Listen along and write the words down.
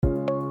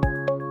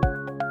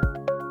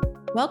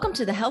Welcome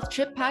to the Health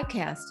Trip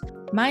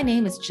Podcast. My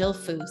name is Jill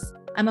Foose.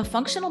 I'm a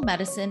functional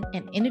medicine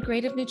and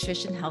integrative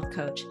nutrition health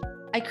coach.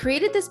 I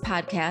created this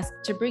podcast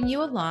to bring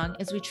you along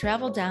as we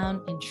travel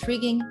down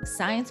intriguing,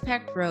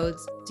 science-packed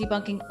roads,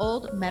 debunking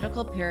old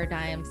medical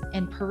paradigms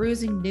and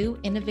perusing new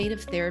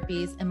innovative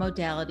therapies and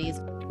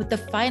modalities with the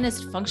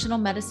finest functional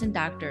medicine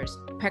doctors,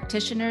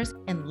 practitioners,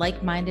 and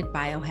like-minded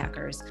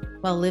biohackers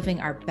while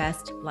living our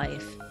best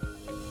life.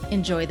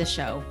 Enjoy the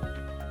show.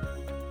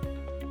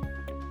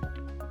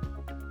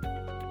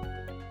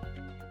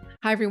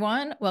 Hi,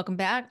 everyone. Welcome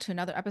back to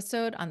another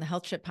episode on the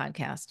Health Trip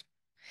Podcast.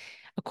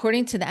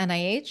 According to the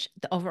NIH,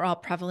 the overall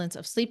prevalence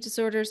of sleep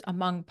disorders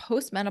among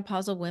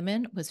postmenopausal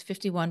women was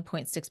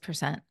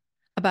 51.6%.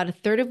 About a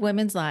third of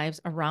women's lives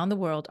around the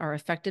world are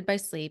affected by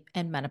sleep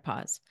and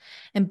menopause,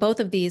 and both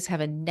of these have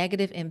a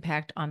negative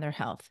impact on their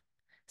health.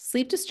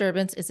 Sleep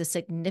disturbance is a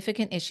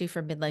significant issue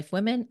for midlife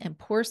women, and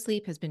poor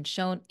sleep has been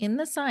shown in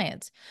the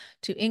science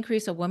to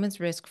increase a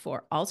woman's risk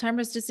for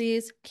Alzheimer's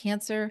disease,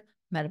 cancer,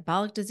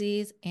 metabolic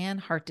disease, and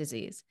heart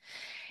disease.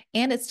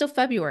 And it's still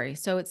February,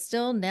 so it's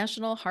still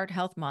National Heart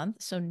Health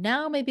Month. So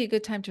now may be a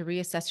good time to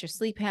reassess your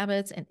sleep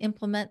habits and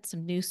implement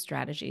some new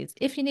strategies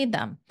if you need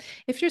them.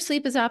 If your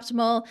sleep is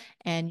optimal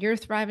and you're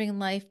thriving in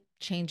life,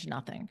 change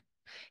nothing.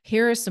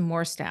 Here are some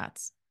more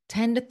stats.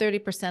 10 to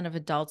 30% of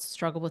adults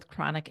struggle with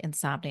chronic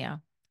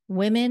insomnia.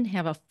 Women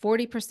have a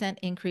 40%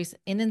 increase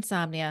in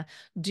insomnia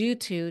due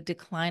to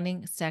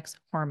declining sex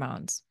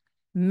hormones.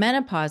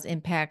 Menopause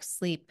impacts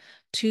sleep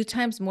 2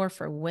 times more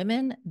for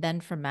women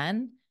than for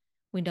men.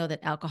 We know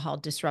that alcohol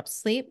disrupts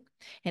sleep,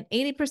 and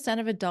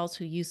 80% of adults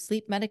who use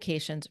sleep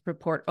medications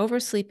report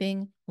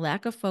oversleeping,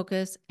 lack of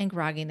focus, and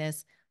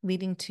grogginess,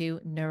 leading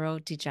to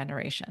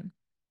neurodegeneration.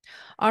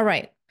 All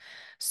right,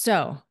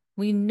 so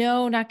we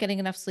know not getting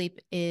enough sleep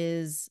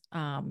is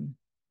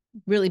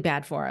really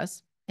bad for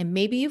us, and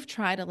maybe you've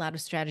tried a lot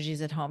of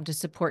strategies at home to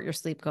support your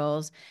sleep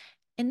goals,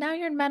 and now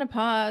you're in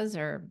menopause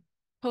or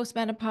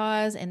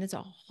postmenopause, and it's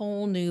a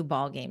whole new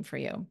ballgame for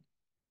you.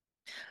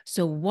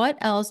 So what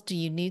else do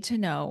you need to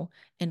know,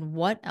 and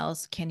what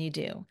else can you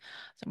do?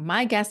 So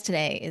my guest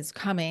today is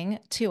coming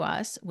to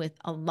us with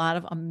a lot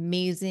of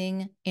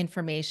amazing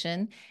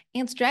information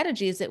and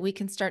strategies that we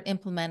can start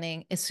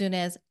implementing as soon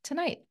as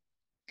tonight.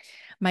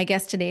 My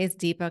guest today is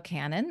Deepa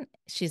Kannan.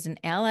 She's an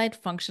allied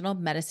functional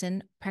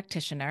medicine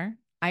practitioner,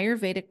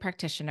 Ayurvedic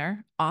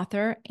practitioner,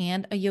 author,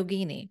 and a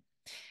yogini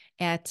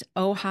at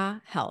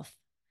OHA Health.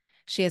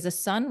 She has a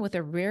son with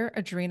a rare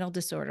adrenal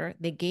disorder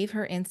that gave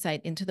her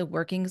insight into the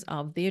workings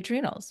of the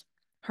adrenals.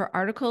 Her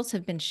articles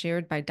have been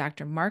shared by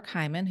Dr. Mark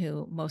Hyman,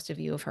 who most of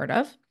you have heard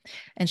of,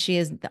 and she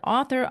is the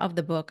author of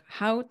the book,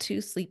 How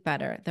to Sleep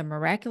Better, the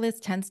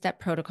Miraculous 10-Step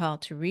Protocol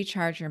to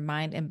Recharge Your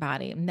Mind and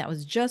Body, and that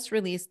was just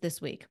released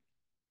this week.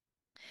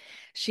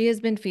 She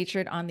has been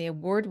featured on the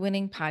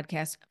award-winning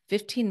podcast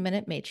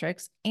 15-Minute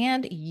Matrix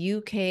and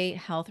UK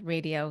Health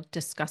Radio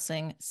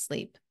discussing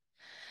sleep.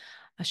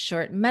 A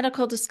short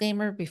medical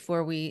disclaimer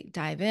before we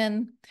dive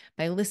in.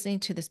 By listening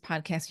to this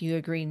podcast, you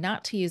agree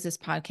not to use this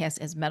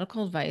podcast as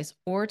medical advice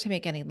or to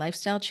make any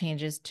lifestyle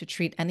changes to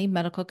treat any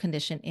medical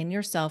condition in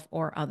yourself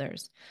or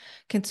others.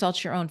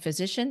 Consult your own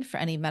physician for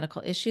any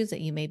medical issues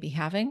that you may be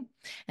having.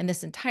 And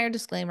this entire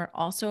disclaimer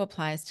also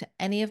applies to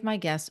any of my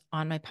guests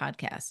on my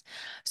podcast.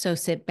 So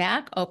sit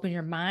back, open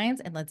your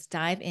minds, and let's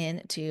dive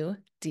into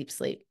deep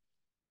sleep.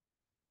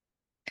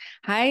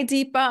 Hi,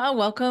 Deepa.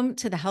 Welcome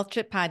to the Health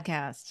Trip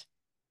Podcast.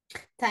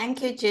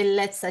 Thank you, Jill.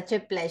 It's such a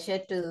pleasure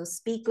to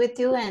speak with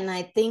you. And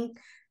I think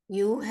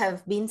you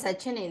have been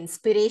such an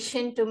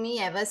inspiration to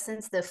me ever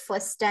since the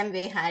first time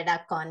we had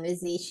our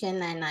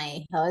conversation. And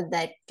I heard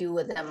that you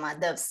were the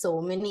mother of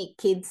so many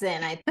kids.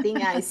 And I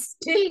think I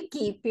still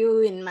keep you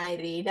in my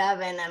radar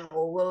when I'm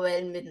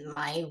overwhelmed with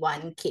my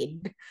one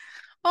kid.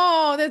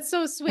 Oh, that's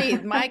so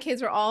sweet. My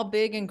kids are all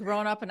big and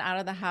grown up and out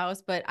of the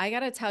house, but I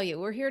got to tell you,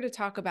 we're here to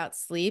talk about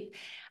sleep.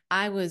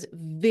 I was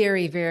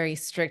very, very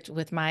strict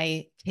with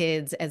my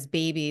kids as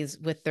babies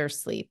with their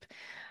sleep.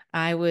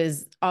 I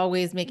was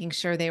always making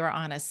sure they were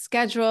on a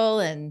schedule.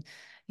 And,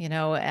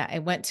 I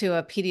went to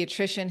a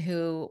pediatrician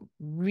who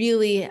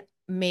really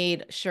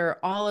made sure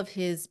all of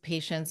his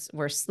patients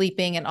were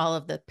sleeping and all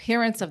of the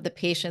parents of the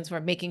patients were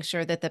making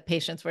sure that the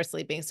patients were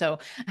sleeping. So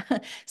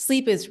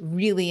sleep is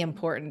really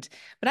important.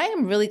 But I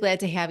am really glad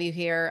to have you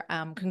here.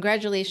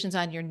 Congratulations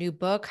on your new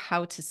book,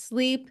 How to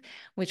Sleep,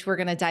 which we're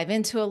going to dive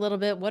into a little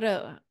bit.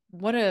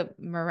 What a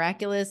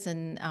miraculous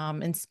and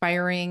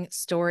inspiring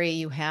story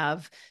you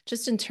have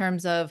just in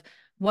terms of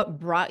what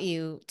brought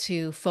you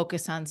to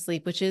focus on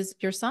sleep, which is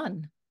your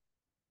son.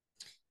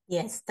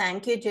 Yes,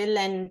 thank you, Jill.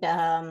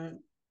 And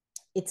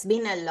it's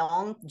been a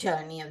long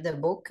journey of the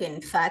book.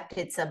 In fact,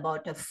 it's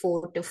about a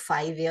 4 to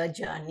 5 year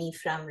journey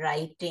from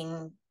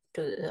writing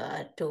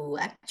to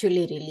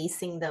actually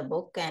releasing the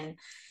book. And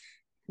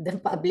the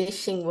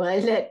publishing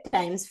world at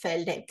times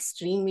felt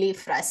extremely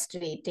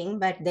frustrating,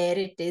 but there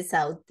it is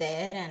out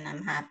there, and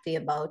I'm happy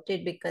about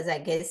it because I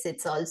guess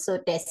it's also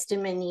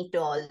testimony to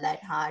all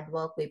that hard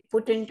work we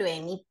put into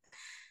any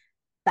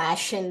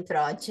passion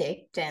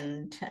project,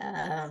 and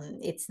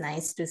it's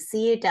nice to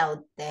see it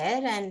out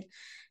there. And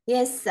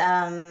yes,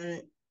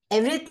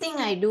 everything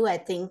I do, I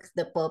think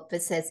the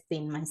purpose has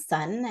been my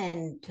son.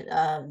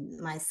 And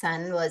my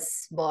son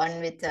was born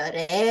with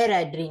a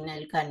rare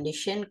adrenal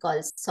condition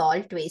called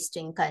salt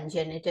wasting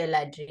congenital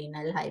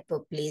adrenal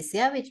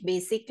hyperplasia, which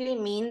basically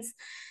means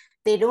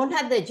they don't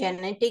have the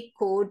genetic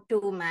code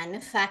to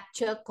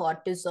manufacture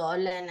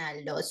cortisol and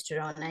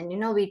aldosterone.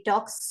 And, we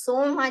talk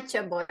so much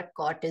about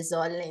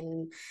cortisol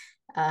in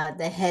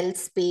the health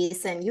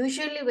space. And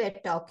usually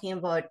we're talking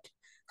about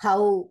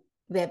how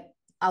we're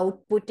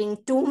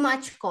outputting too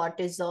much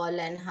cortisol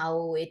and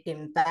how it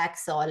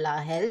impacts all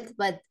our health.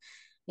 But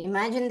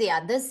imagine the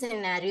other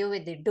scenario where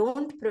they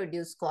don't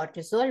produce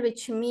cortisol,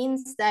 which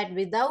means that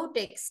without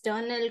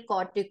external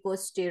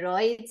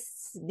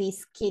corticosteroids,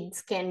 these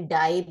kids can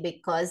die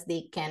because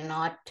they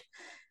cannot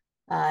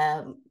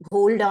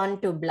hold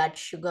on to blood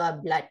sugar,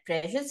 blood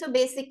pressure. So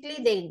basically,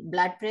 the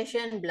blood pressure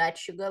and blood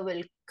sugar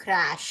will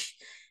crash.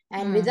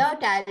 And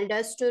without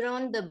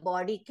aldosterone, the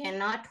body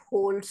cannot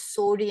hold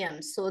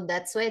sodium. So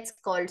that's why it's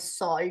called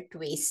salt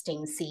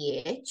wasting,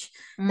 CH,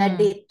 that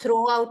they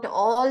throw out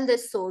all the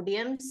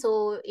sodium.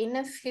 So in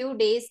a few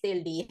days,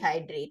 they'll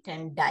dehydrate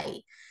and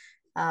die.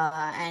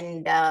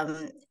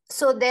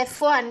 So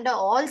therefore, under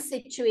all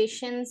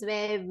situations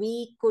where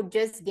we could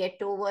just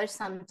get over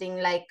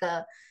something like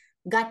a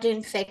gut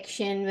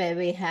infection where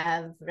we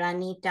have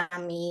runny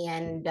tummy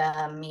and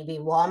maybe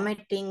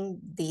vomiting,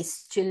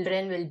 these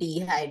children will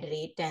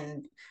dehydrate.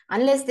 And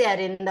unless they are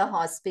in the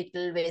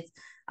hospital with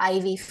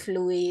IV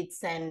fluids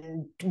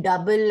and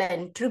double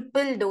and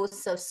triple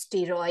dose of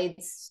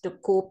steroids to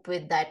cope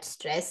with that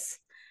stress,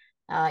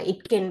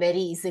 it can very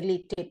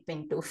easily tip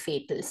into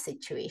fatal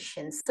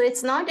situations. So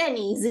it's not an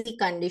easy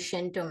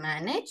condition to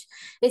manage.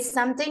 It's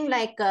something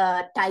like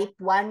type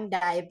 1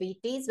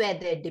 diabetes, where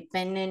they're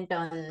dependent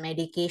on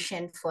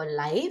medication for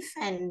life.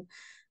 And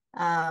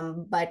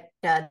but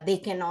they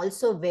can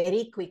also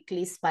very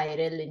quickly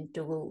spiral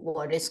into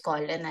what is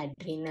called an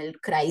adrenal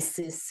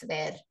crisis,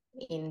 where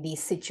in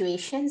these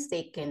situations,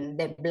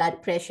 their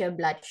blood pressure,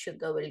 blood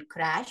sugar will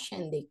crash,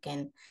 and they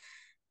can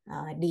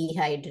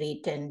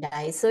dehydrate and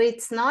die. So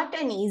it's not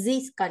an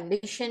easy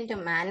condition to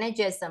manage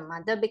as a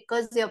mother,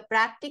 because you're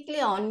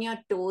practically on your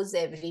toes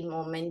every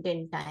moment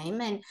in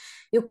time. And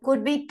you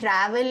could be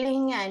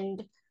traveling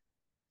and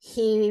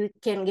he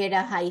can get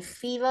a high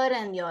fever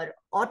and you're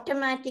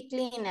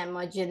automatically in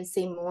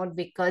emergency mode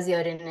because you're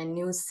in a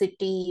new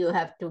city. You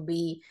have to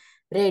be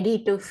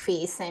ready to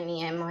face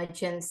any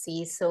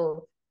emergency.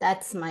 So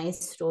that's my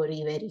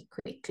story very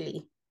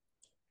quickly.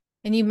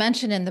 And you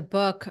mentioned in the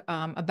book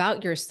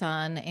about your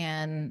son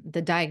and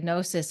the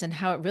diagnosis and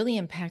how it really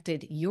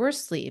impacted your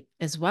sleep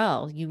as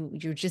well. You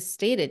just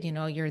stated,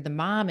 you're the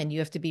mom and you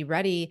have to be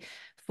ready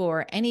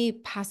for any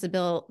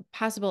possible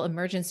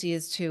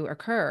emergencies to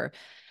occur.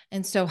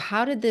 And so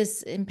how did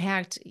this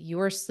impact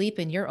your sleep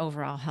and your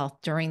overall health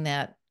during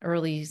that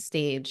early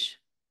stage?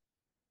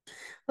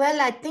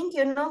 Well, I think,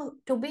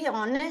 to be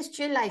honest,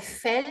 Jill, I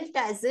felt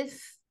as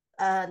if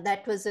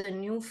that was a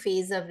new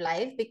phase of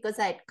life, because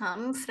I'd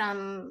come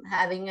from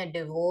having a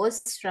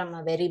divorce from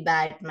a very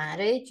bad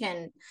marriage.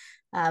 And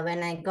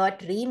when I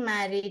got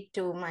remarried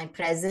to my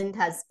present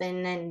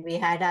husband and we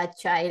had our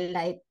child,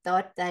 I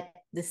thought that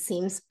this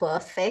seems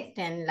perfect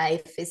and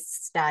life is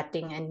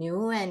starting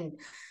anew. And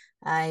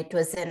it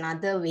was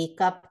another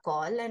wake-up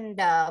call. And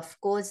of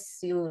course,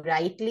 you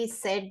rightly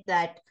said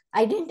that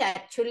I didn't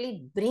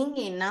actually bring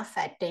enough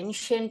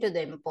attention to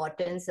the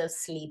importance of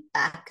sleep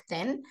back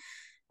then.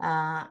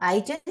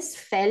 I just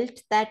felt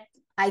that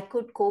I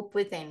could cope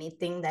with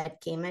anything that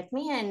came at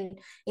me. And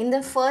in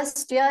the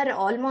first year,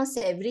 almost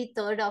every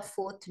third or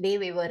fourth day,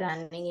 we were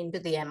running into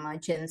the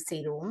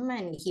emergency room.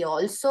 And he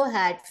also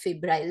had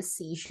febrile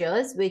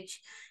seizures, which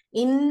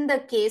in the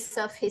case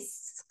of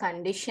his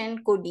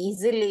condition could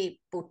easily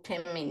put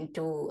him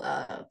into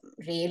a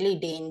really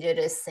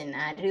dangerous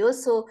scenario.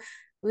 So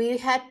we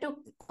had to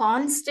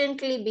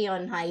constantly be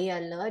on high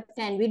alert,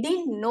 and we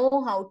didn't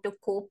know how to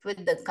cope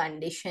with the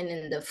condition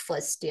in the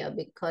first year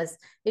because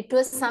it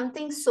was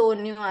something so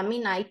new. I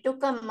mean, I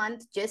took a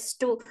month just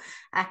to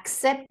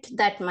accept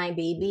that my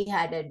baby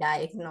had a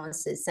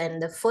diagnosis.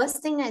 And the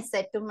first thing I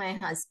said to my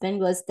husband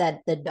was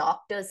that the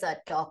doctors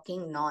are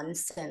talking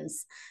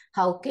nonsense.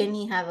 How can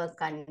he have a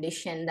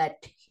condition that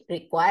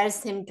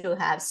requires him to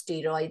have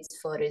steroids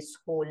for his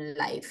whole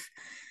life?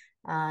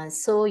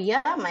 So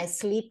yeah, my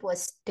sleep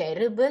was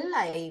terrible.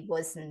 I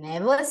was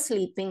never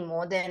sleeping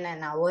more than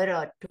an hour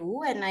or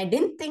two, and I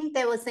didn't think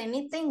there was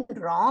anything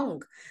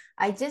wrong.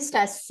 I just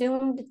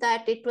assumed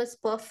that it was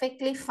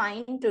perfectly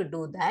fine to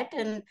do that.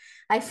 And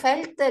I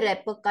felt the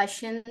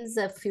repercussions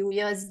a few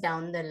years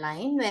down the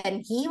line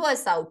when he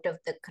was out of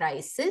the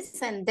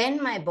crisis. And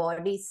then my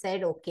body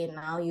said, okay,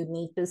 now you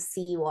need to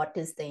see what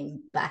is the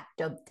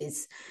impact of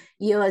this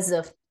years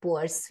of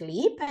poor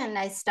sleep. And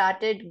I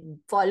started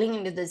falling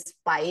into this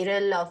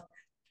spiral of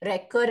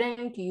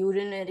recurrent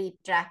urinary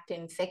tract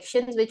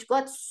infections, which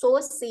got so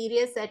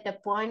serious at a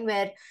point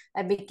where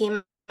I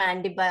became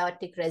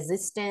antibiotic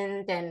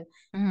resistant, and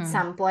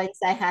some points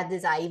I had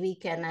this IV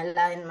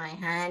cannula in my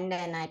hand,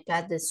 and I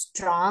had the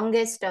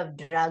strongest of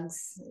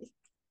drugs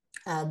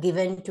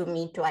given to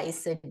me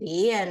twice a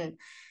day. And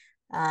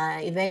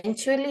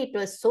eventually it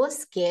was so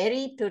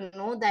scary to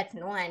know that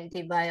no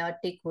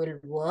antibiotic will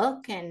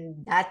work.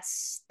 And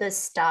that's the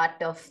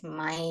start of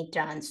my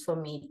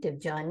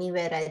transformative journey,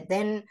 where I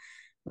then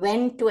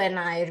went to an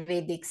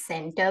Ayurvedic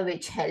center,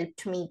 which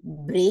helped me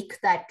break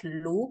that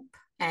loop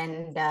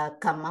and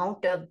come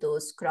out of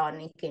those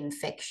chronic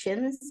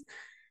infections.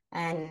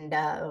 And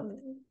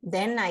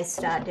then I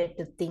started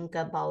to think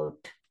about,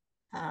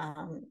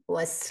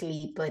 was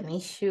sleep an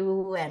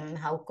issue, and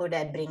how could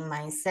I bring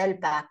myself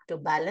back to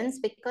balance?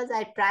 Because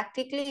I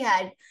practically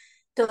had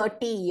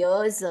 30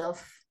 years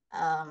of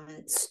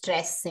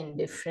stress in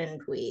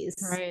different ways.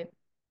 Right,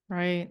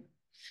 right.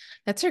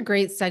 That's a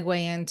great segue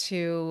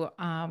into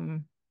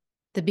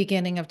the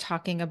beginning of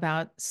talking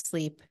about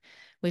sleep,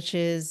 which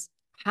is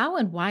how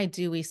and why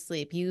do we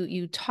sleep?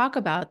 You talk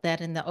about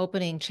that in the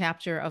opening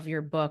chapter of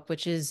your book,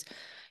 which is,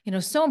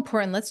 so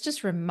important. Let's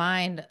just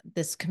remind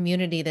this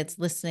community that's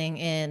listening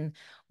in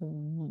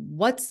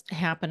what's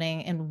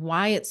happening and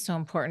why it's so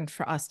important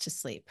for us to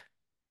sleep.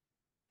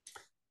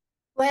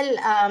 Well,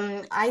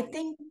 I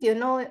think,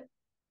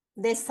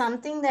 there's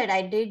something that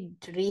I did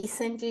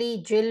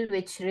recently, Jill,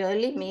 which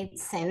really made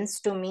sense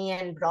to me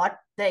and brought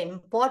the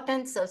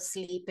importance of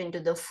sleep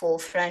into the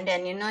forefront.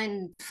 And,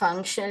 in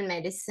functional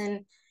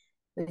medicine,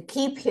 we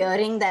keep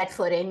hearing that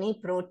for any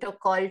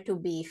protocol to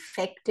be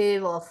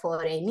effective or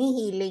for any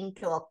healing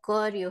to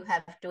occur, you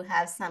have to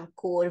have some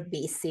core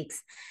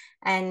basics.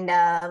 And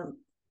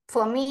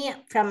for me,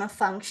 from a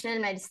functional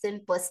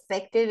medicine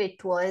perspective,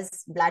 it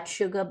was blood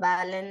sugar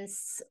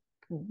balance,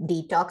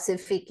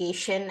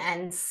 detoxification,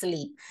 and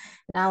sleep.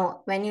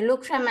 Now, when you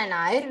look from an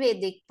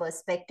Ayurvedic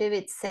perspective,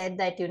 it's said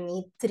that you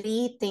need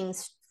three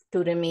things to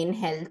remain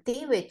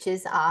healthy, which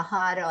is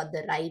ahara, or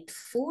the right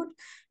food,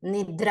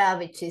 nidra,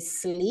 which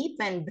is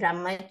sleep, and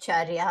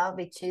brahmacharya,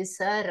 which is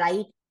a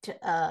right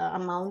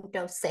amount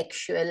of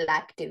sexual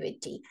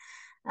activity.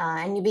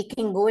 And we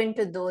can go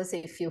into those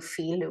if you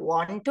feel you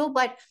want to.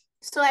 But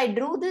so I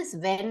drew this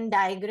Venn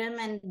diagram,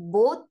 and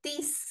both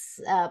these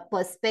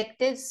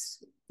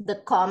perspectives, the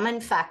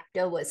common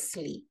factor was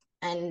sleep.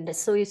 And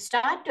so you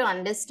start to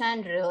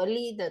understand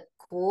really the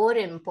core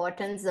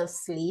importance of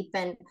sleep.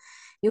 And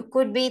you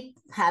could be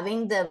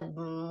having the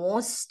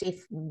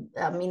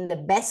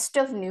the best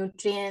of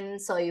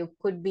nutrients, or you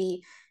could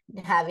be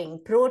having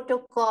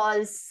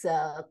protocols,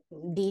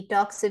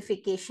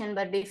 detoxification,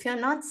 but if you're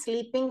not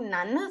sleeping,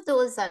 none of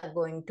those are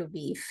going to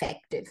be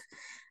effective.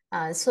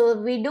 So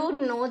we do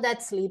know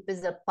that sleep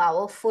is a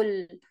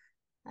powerful,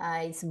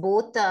 it's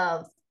both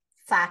a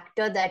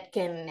factor that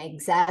can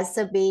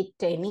exacerbate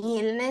any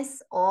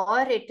illness,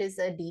 or it is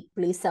a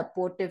deeply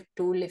supportive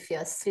tool if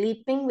you're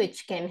sleeping,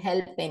 which can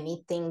help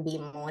anything be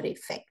more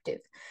effective.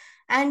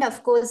 And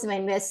of course,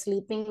 when we're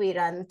sleeping, we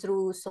run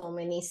through so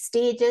many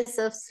stages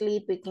of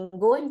sleep. We can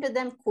go into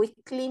them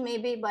quickly,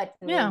 maybe, but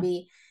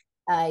maybe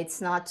it's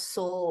not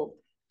so,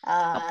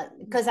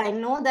 because I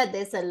know that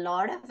there's a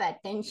lot of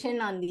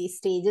attention on these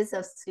stages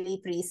of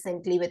sleep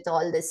recently with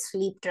all the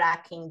sleep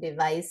tracking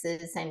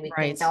devices, and we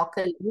can talk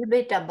a little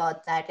bit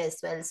about that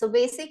as well. So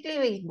basically,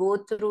 we go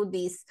through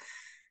these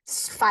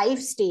 5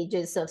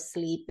 stages of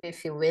sleep,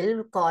 if you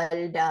will,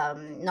 called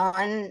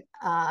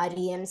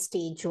non-REM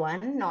stage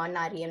 1,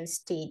 non-REM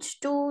stage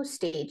 2,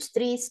 stage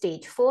 3,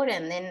 stage 4,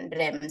 and then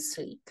REM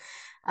sleep.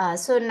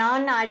 So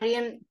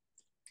non-REM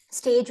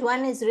stage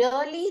 1 is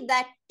really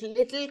that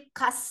little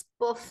cusp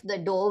of the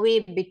doorway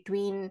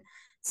between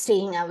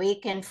staying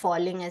awake and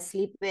falling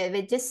asleep, where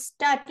we're just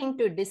starting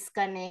to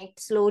disconnect.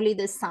 Slowly,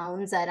 the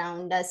sounds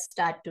around us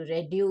start to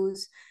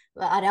reduce.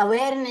 Our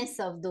awareness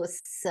of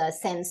those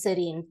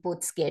sensory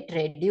inputs get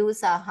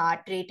reduced. Our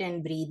heart rate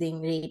and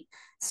breathing rate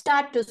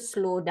start to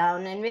slow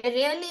down, and we're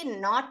really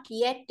not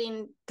yet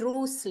in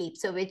true sleep.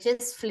 So we're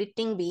just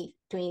flitting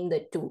between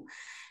the two.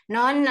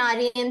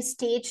 Non-REM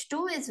stage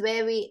 2 is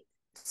where we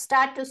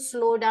start to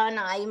slow down,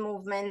 eye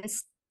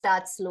movements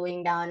start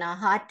slowing down, our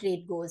heart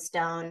rate goes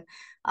down,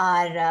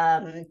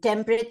 our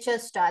temperature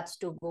starts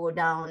to go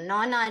down.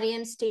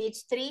 Non-REM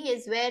stage 3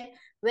 is where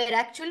we're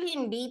actually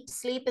in deep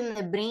sleep, and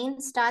the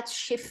brain starts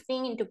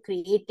shifting into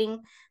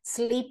creating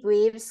sleep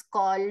waves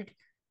called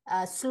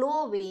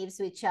slow waves,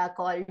 which are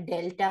called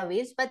delta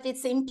waves, but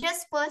it's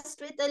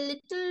interspersed with a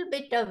little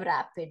bit of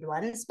rapid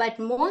ones. But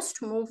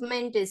most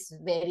movement is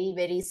very,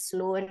 very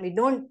slow, and we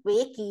don't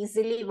wake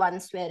easily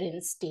once we're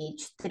in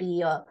stage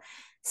 3 or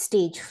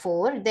stage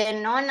 4.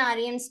 Then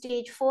non-REM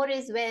stage 4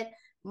 is where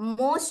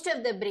most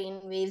of the brain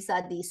waves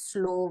are these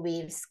slow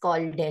waves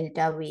called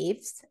delta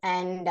waves.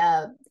 And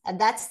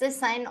that's the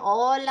sign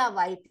all our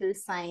vital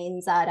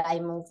signs, our eye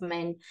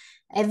movement,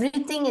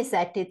 everything is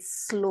at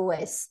its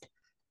slowest.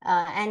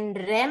 And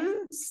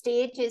REM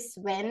stage is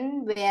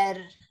where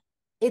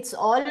it's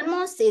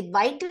almost,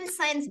 vital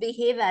signs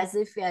behave as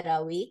if we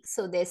are awake.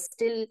 So there's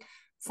still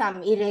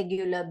some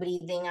irregular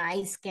breathing,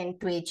 eyes can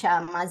twitch,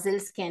 our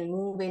muscles can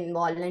move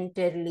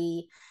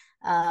involuntarily.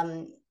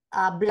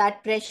 blood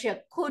pressure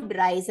could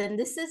rise. And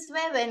this is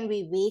where, when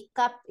we wake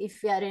up, if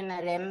we are in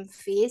a REM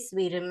phase,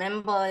 we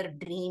remember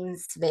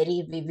dreams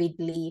very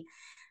vividly.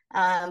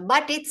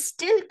 But it's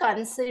still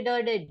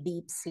considered a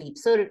deep sleep.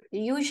 So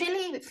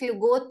usually if you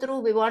go through,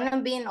 we want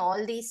to be in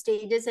all these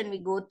stages, and we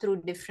go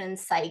through different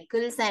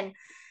cycles. And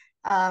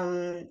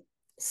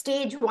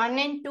stage 1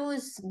 and 2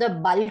 is the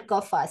bulk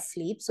of our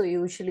sleep. So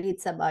usually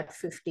it's about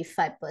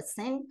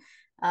 55%.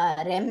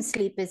 REM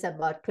sleep is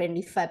about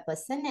 25%,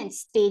 and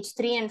stage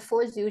 3 and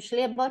 4 is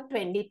usually about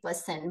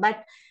 20%.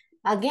 But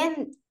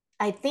again,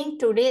 I think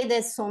today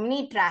there's so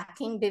many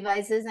tracking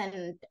devices,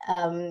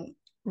 and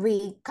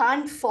we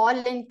can't fall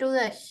into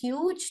a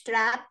huge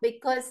trap,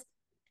 because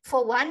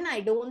for one,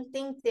 I don't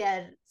think they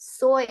are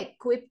so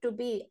equipped to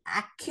be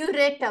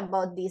accurate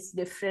about these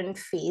different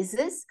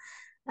phases.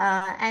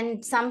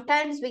 And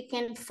sometimes we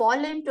can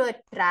fall into a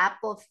trap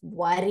of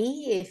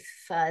worry if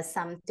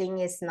something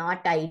is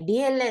not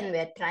ideal, and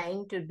we're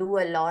trying to do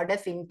a lot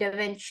of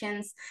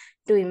interventions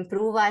to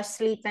improve our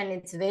sleep. And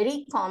it's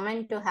very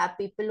common to have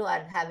people who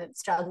are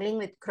struggling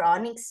with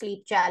chronic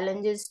sleep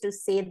challenges to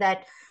say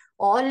that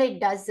all it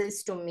does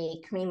is to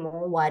make me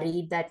more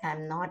worried that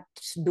I'm not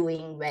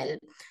doing well.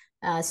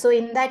 So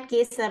in that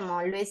case, I'm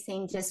always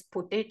saying just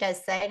put it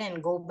aside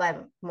and go by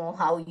more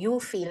how you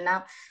feel.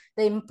 Now,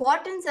 the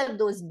importance of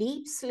those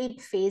deep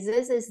sleep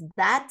phases is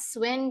that's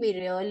when we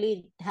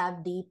really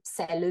have deep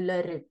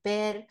cellular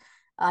repair.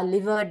 Our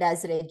liver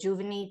does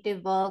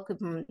rejuvenative work,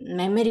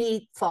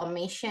 memory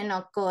formation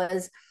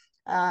occurs,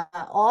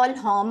 all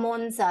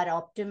hormones are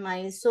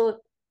optimized. So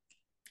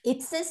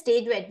it's a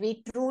stage where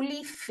we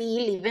truly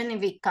feel, even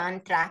if we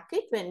can't track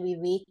it, when we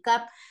wake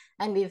up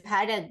and we've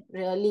had a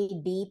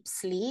really deep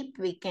sleep,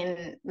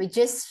 we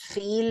just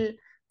feel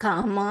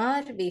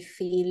calmer, we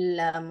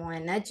feel more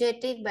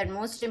energetic, but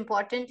most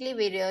importantly,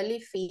 we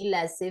really feel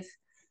as if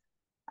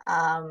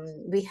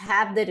we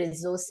have the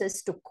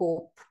resources to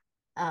cope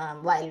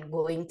while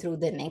going through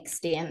the next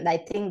day. And I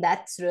think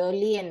that's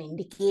really an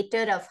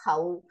indicator of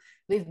how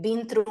we've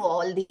been through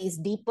all these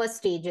deeper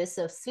stages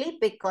of sleep,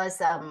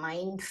 because our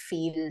mind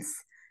feels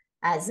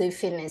as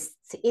if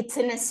it's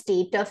in a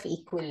state of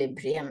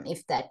equilibrium,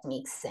 if that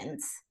makes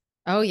sense.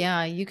 Oh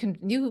yeah, you can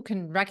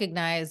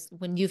recognize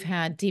when you've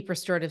had deep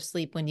restorative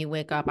sleep when you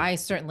wake up. I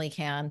certainly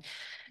can.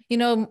 You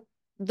know,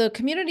 the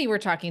community we're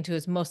talking to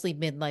is mostly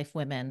midlife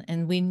women,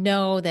 and we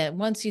know that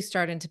once you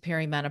start into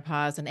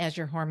perimenopause and as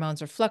your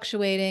hormones are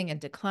fluctuating and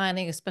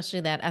declining,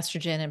 especially that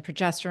estrogen and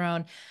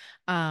progesterone,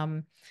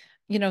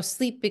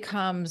 sleep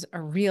becomes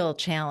a real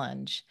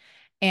challenge.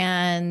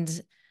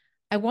 And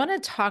I want to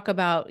talk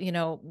about,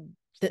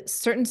 the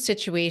certain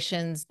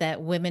situations that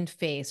women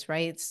face,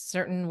 right?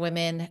 Certain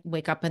women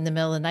wake up in the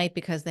middle of the night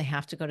because they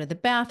have to go to the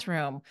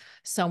bathroom.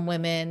 Some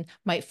women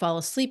might fall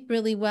asleep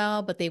really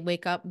well, but they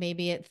wake up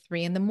maybe at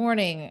 3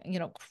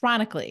 a.m,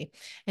 chronically,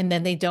 and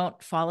then they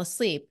don't fall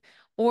asleep.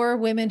 Or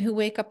women who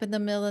wake up in the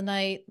middle of the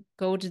night,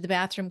 go to the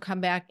bathroom,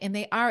 come back, and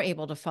they are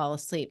able to fall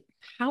asleep.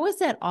 How is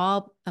that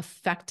all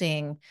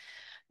affecting,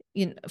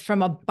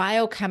 from a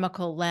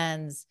biochemical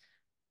lens,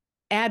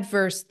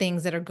 adverse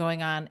things that are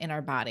going on in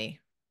our body?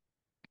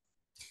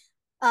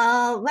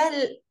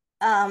 Well,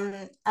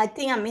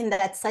 I mean,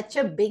 that's such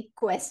a big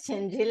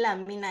question, Jill. I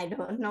mean, I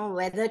don't know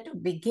whether to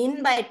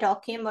begin by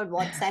talking about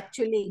what's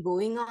actually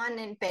going on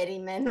in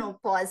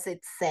perimenopause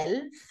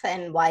itself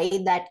and why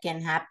that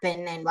can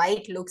happen and why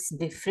it looks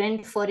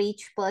different for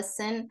each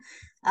person.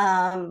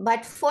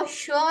 But for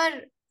sure,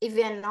 if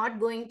we are not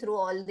going through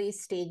all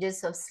these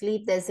stages of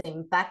sleep, there's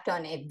impact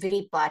on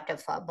every part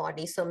of our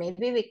body. So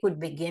maybe we could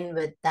begin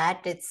with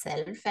that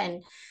itself.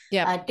 And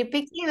Yep.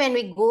 typically, when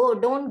we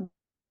don't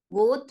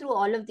go through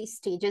all of these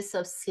stages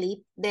of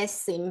sleep,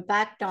 there's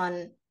impact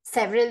on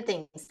several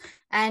things.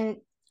 And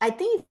I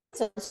think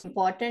it's also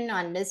important to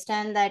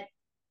understand that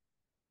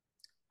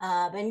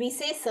when we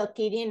say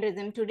circadian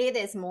rhythm, today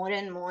there's more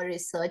and more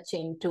research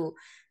into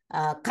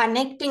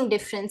connecting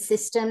different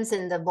systems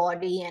in the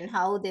body and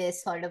how they're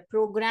sort of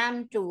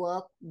programmed to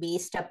work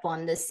based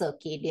upon the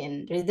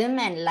circadian rhythm,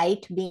 and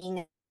light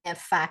being a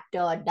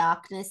factor,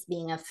 darkness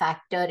being a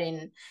factor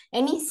in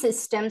any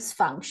system's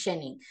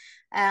functioning.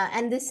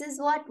 And this is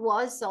what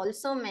was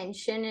also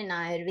mentioned in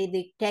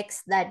Ayurvedic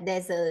text, that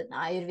there's an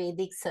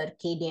Ayurvedic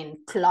circadian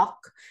clock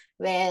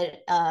where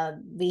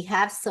we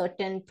have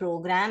certain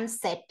programs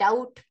set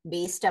out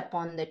based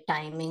upon the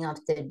timing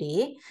of the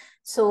day.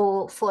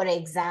 So, for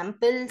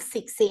example,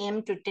 6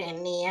 a.m. to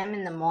 10 a.m.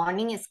 in the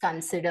morning is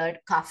considered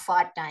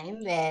kapha time,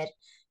 where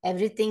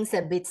everything's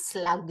a bit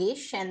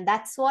sluggish. And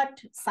that's what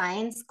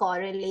science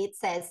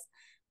correlates as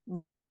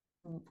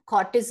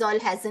cortisol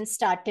hasn't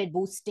started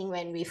boosting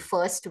when we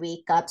first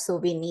wake up, so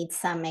we need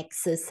some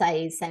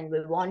exercise and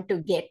we want to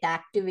get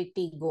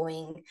activity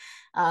going.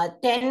 10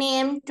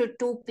 a.m. to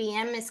 2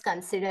 p.m. is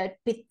considered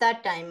pitta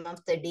time of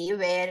the day,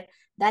 where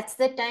that's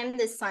the time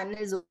the sun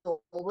is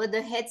over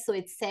the head, so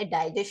it's said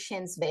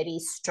digestion's very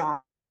strong.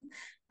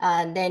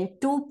 Then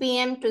 2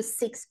 p.m. to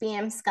 6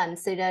 p.m. is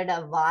considered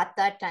a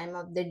vata time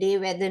of the day,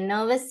 where the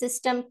nervous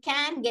system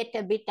can get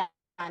a bit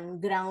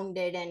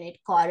ungrounded, and it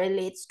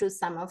correlates to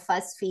some of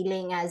us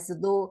feeling as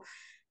though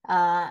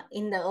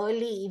in the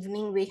early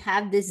evening we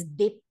have this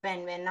dip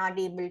and we're not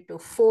able to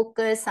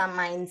focus, our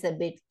mind's a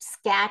bit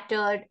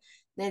scattered.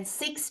 Then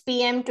 6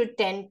 p.m. to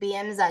 10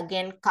 p.m. is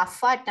again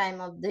kapha time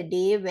of the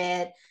day,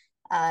 where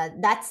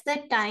that's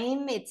the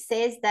time it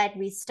says that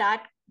we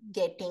start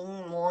getting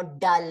more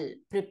dull,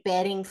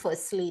 preparing for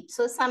sleep.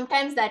 So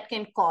sometimes that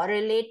can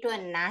correlate to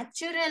a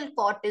natural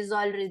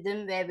cortisol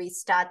rhythm where we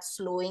start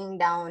slowing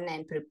down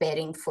and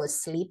preparing for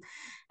sleep.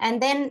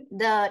 And then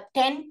the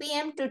 10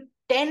 p.m.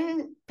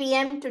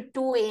 to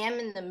 2 a.m.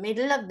 in the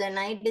middle of the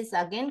night is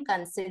again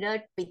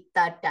considered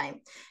pitta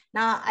time.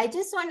 Now, I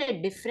just want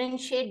to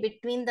differentiate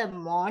between the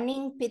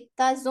morning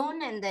pitta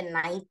zone and the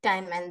night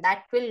time, and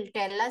that will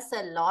tell us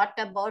a lot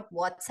about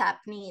what's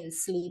happening in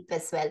sleep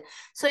as well.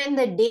 So in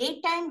the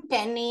daytime,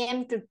 10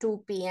 a.m. to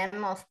 2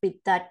 p.m. of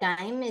pitta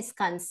time is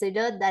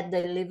considered that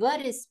the liver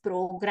is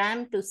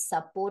programmed to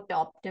support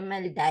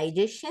optimal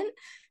digestion.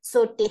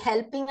 So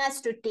helping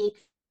us to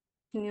take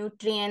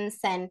nutrients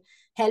and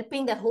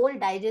helping the whole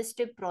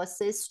digestive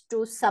process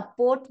to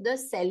support the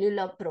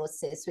cellular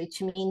process,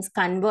 which means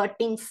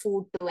converting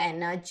food to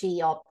energy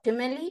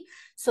optimally,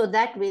 so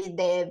that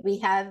we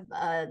have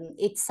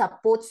it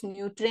supports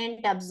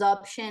nutrient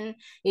absorption.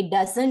 It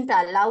doesn't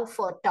allow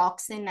for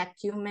toxin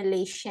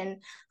accumulation.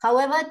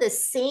 However, the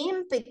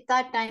same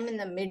pitta time in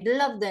the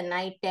middle of the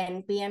night,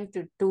 10 p.m.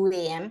 to 2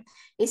 a.m.,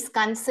 is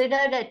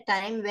considered a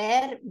time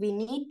where we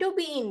need to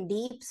be in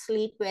deep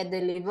sleep, where the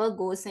liver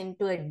goes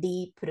into a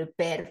deep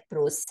repair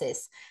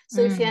process.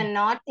 So if you're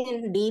not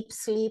in deep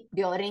sleep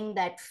during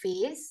that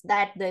phase,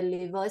 that the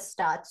liver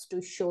starts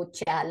to show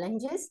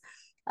challenges.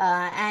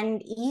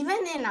 And even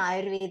in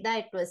Ayurveda,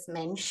 it was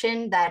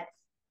mentioned that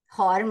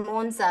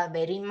hormones are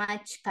very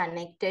much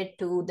connected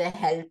to the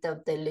health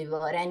of the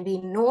liver. And we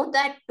know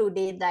that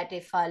today that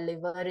if our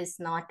liver is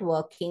not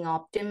working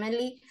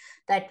optimally,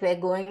 that we're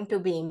going to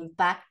be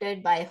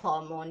impacted by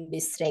hormone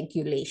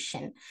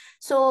dysregulation.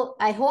 So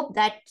I hope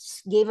that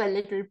gave a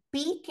little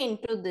peek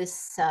into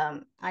this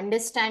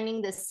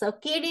understanding the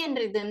circadian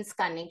rhythms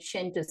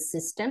connection to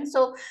system.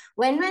 So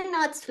when we're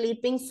not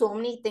sleeping, so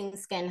many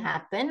things can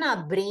happen.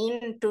 Our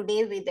brain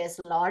today, there's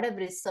a lot of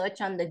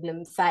research on the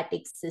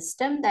lymphatic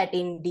system, that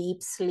in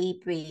deep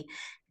sleep, we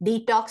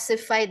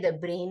detoxify the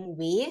brain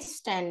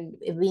waste, and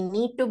we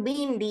need to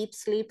be in deep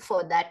sleep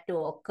for that to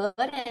occur.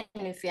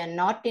 And if you're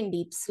not in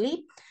deep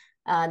sleep,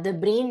 the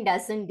brain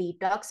doesn't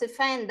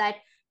detoxify, and that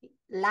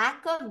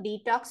lack of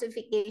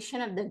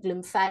detoxification of the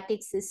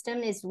lymphatic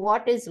system is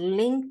what is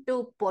linked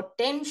to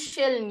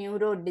potential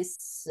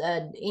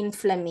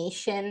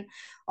inflammation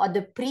or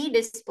the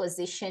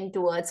predisposition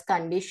towards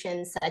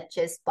conditions such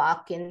as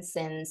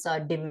Parkinson's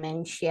or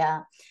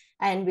dementia.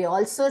 And we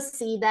also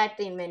see that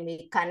when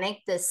we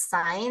connect the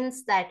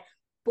science that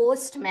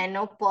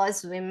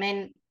post-menopause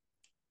women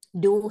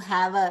do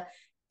have a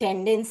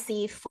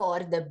tendency for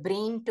the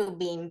brain to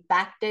be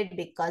impacted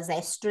because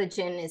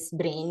estrogen is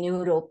brain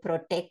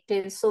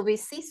neuroprotective. So we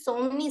see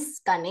so many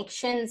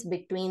connections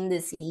between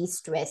this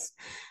east-west.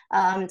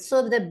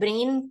 So the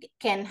brain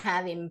can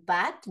have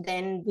impact.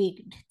 Then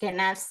we can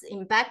have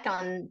impact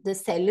on the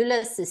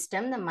cellular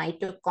system, the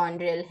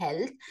mitochondrial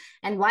health.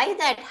 And why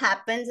that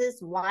happens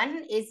is,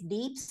 one is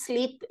deep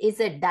sleep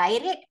is a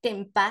direct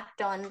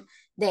impact on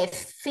the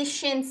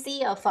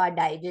efficiency of our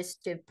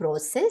digestive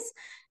process.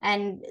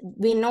 And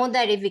we know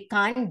that if we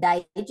can't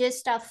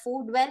digest our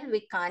food well,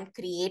 we can't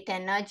create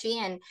energy.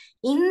 And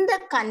in the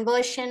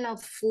conversion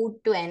of food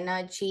to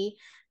energy,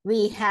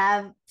 we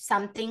have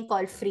something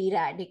called free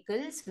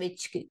radicals,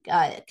 which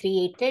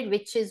created,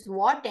 which is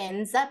what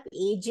ends up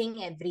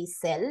aging every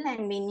cell.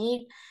 And we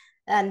need,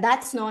 and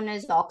that's known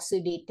as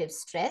oxidative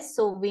stress.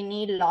 So we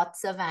need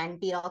lots of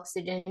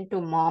antioxidant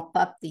to mop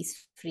up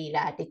these free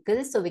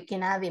radicals, so we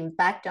can have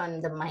impact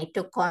on the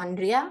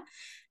mitochondria.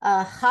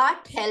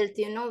 Heart health,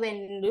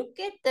 when you look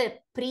at the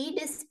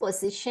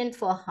predisposition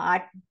for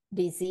heart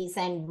disease,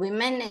 and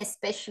women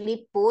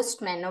especially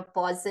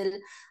post-menopausal,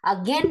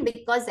 again,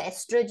 because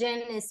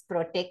estrogen is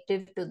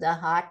protective to the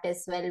heart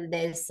as well,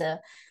 there's a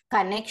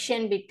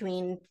connection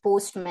between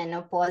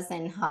post-menopause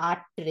and heart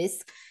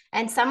risk.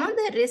 And some of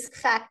the risk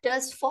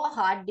factors for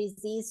heart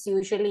disease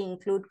usually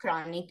include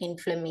chronic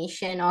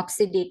inflammation,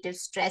 oxidative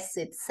stress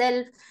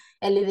itself,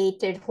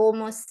 elevated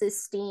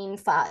homocysteine,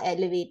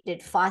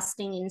 elevated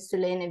fasting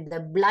insulin. If the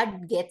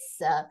blood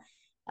gets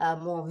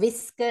more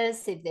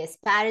viscous, if there's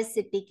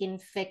parasitic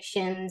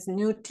infections,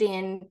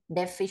 nutrient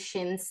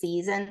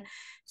deficiencies, and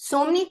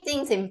so many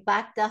things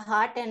impact the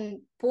heart.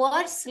 And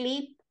poor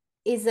sleep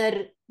is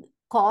a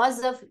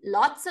cause of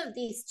lots of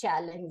these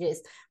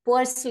challenges.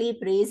 Poor sleep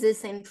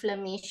raises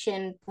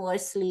inflammation, poor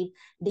sleep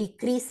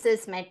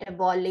decreases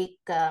metabolic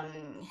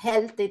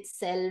health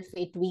itself,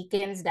 it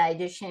weakens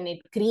digestion, it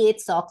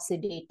creates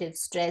oxidative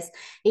stress,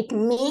 it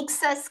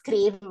makes us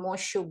crave more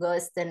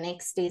sugars the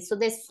next day. So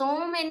there's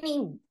so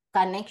many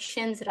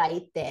connections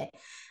right there.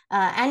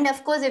 And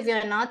of course, if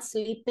you're not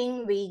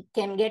sleeping, we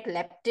can get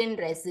leptin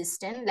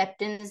resistant.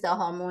 Leptin is the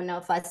hormone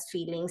of us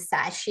feeling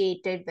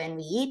satiated when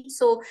we eat.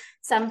 So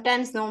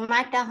sometimes no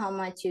matter how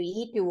much you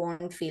eat, you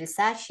won't feel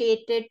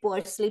satiated.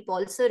 Poor sleep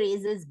also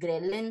raises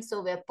ghrelin.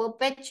 So we're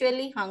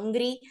perpetually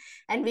hungry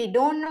and we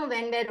don't know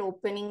when we're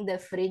opening the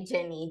fridge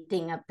and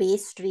eating a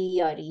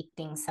pastry or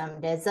eating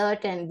some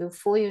dessert. And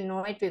before you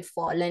know it, we've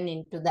fallen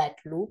into that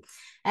loop.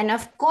 And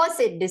of course,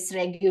 it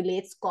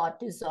dysregulates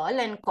cortisol,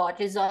 and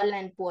cortisol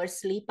and poor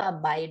sleep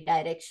are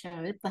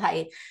bidirectional.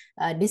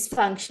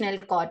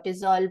 Dysfunctional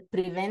cortisol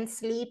prevents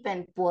sleep,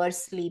 and poor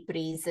sleep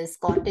raises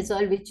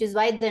cortisol, which is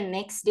why the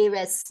next day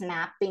we're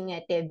snapping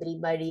at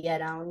everybody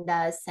around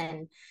us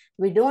and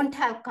we don't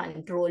have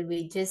control.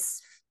 We're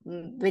just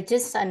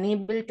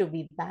unable to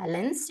be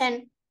balanced.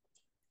 And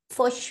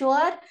for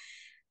sure,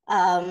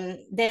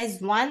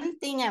 there's one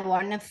thing I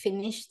want to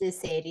finish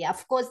this area.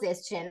 Of course,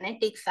 there's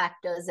genetic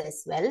factors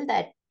as well,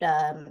 that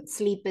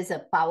sleep is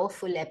a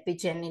powerful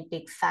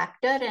epigenetic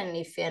factor. And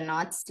if you're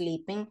not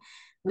sleeping,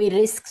 we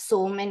risk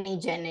so many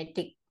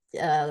genetic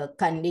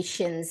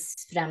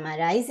conditions from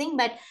arising.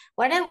 But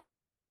what I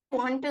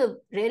want to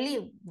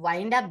really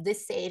wind up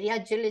this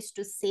area, Jill, is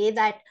to say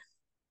that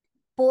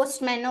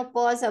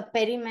post-menopause or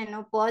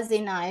perimenopause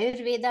in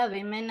Ayurveda,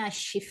 women are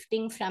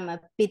shifting from a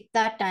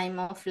Pitta time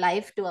of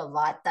life to a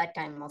Vata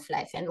time of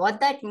life. And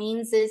what that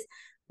means is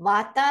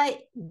Vata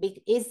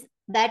is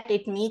that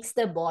it makes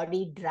the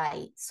body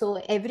dry. So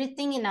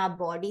everything in our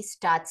body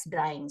starts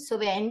drying. So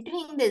we're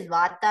entering this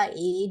Vata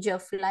age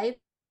of life,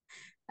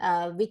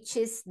 which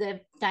is the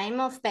time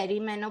of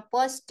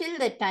perimenopause till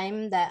the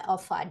time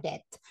of our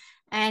death.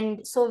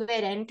 And so we're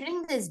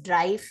entering this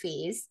dry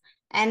phase.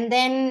 And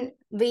then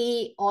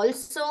we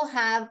also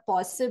have,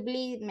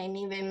 possibly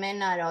many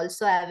women are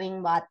also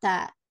having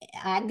Vata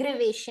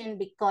aggravation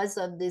because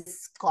of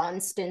this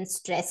constant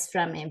stress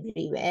from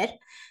everywhere.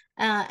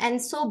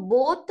 And so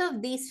both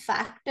of these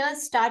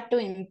factors start to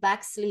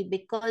impact sleep,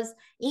 because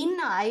in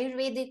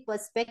Ayurvedic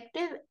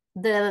perspective,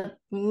 the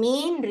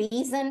main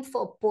reason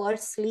for poor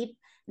sleep,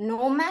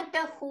 no matter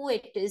who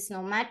it is,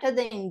 no matter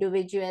the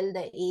individual,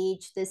 the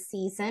age, the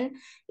season,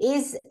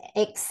 is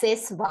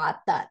excess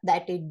Vata,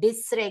 that it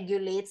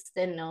dysregulates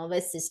the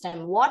nervous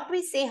system. What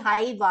we say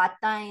high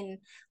Vata in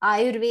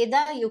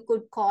Ayurveda, you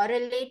could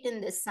correlate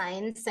in the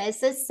science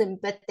as a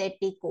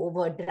sympathetic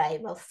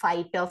overdrive, a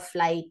fight or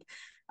flight,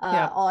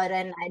 or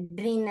an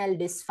adrenal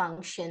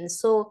dysfunction.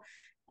 So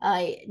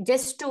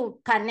just to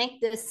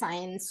connect the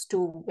science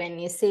to when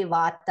you say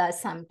Vata,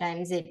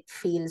 sometimes it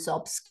feels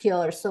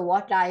obscure. So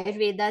what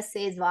Ayurveda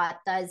says,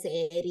 Vata is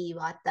airy,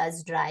 Vata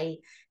is dry,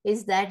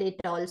 is that it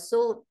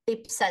also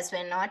tips us.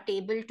 We're not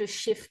able to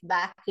shift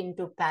back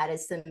into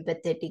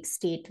parasympathetic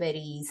state very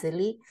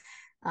easily.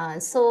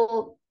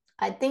 So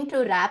I think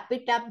to wrap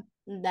it up,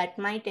 that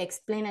might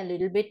explain a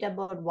little bit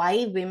about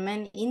why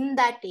women in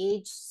that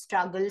age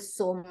struggle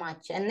so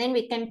much. And then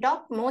we can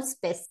talk more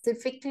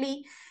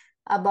specifically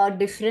about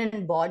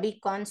different body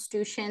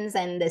constitutions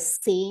and the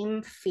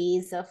same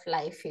phase of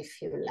life, if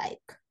you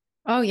like.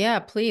 Oh yeah,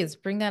 please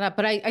bring that up.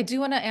 But I do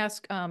want to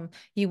ask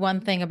you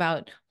one thing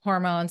about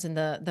hormones and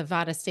the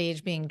Vata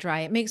stage being dry.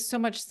 It makes so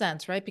much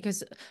sense, right?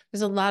 Because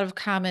there's a lot of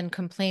common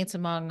complaints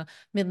among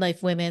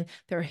midlife women.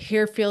 Their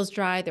hair feels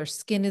dry, their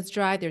skin is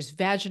dry, there's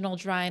vaginal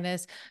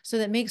dryness. So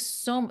that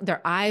makes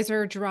their eyes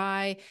are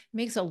dry. It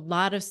makes a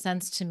lot of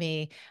sense to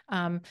me.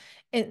 And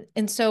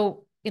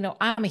so,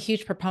 I'm a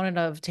huge proponent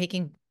of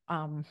taking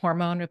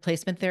hormone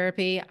replacement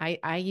therapy.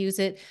 I use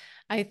it.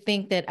 I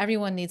think that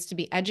everyone needs to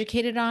be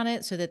educated on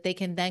it so that they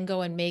can then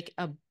go and make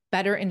a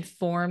better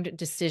informed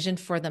decision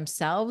for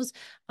themselves.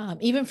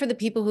 Even for the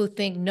people who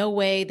think, no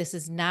way, this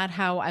is not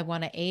how I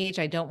want to age.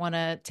 I don't want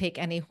to take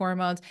any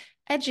hormones.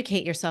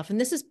 Educate yourself. And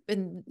this is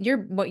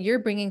what you're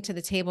bringing to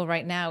the table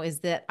right now is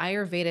that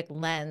Ayurvedic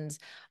lens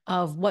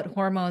of what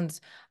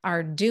hormones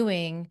are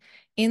doing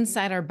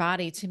inside our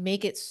body to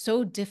make it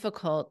so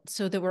difficult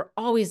so that we're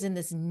always in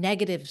this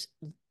negative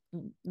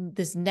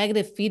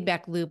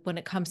feedback loop when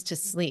it comes to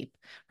sleep,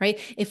 right?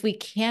 If we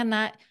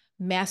cannot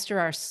master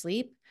our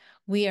sleep,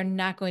 we are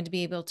not going to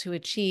be able to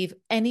achieve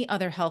any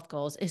other health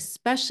goals,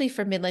 especially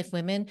for midlife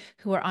women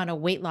who are on a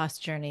weight loss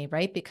journey,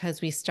 right?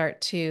 Because we start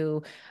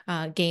to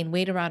gain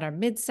weight around our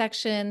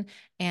midsection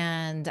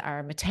and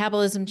our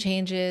metabolism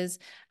changes.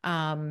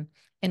 And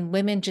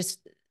women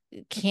just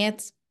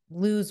can't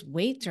lose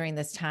weight during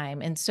this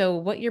time. And so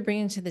what you're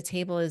bringing to the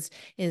table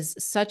is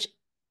such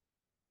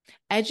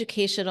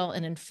educational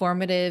and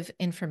informative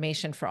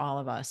information for all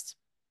of us.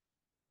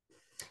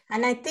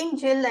 And I think,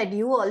 Jill, that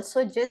you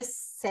also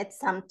just said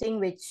something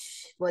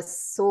which was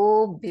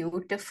so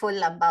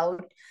beautiful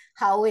about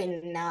how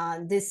in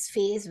this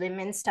phase,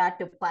 women start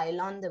to pile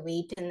on the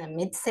weight in the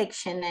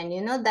midsection.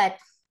 And that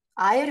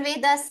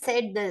Ayurveda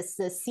said this,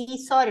 the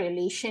seesaw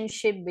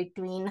relationship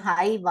between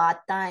high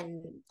Vata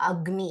and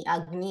Agni.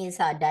 Agni is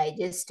our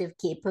digestive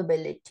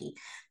capability.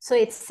 So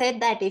it's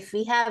said that if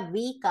we have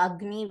weak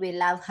Agni,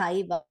 we'll have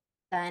high Vata.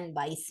 and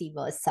vice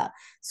versa.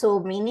 So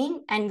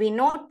meaning, and we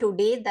know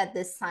today that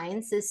the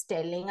science is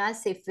telling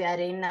us if we are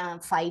in a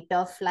fight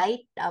or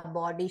flight, our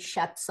body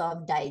shuts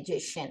off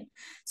digestion.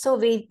 So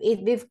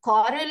we've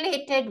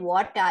correlated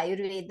what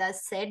Ayurveda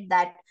said,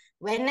 that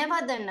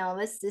whenever the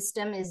nervous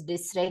system is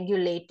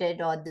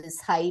dysregulated or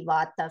this high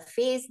vata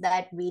phase,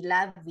 that we'll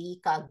have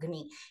weak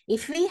Agni.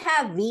 If we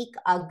have weak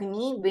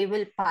Agni, we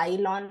will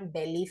pile on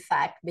belly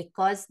fat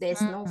because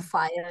there's no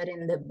fire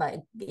in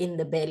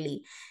the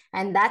belly.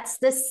 And that's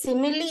the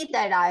simile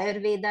that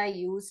Ayurveda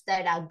used,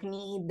 that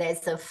Agni,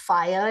 there's a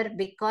fire,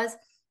 because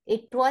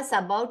it was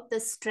about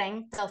the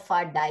strength of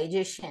our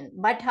digestion.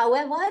 But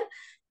however,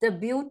 the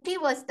beauty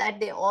was that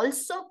they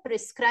also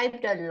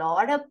prescribed a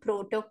lot of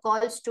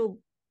protocols to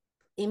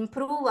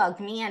improve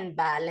Agni and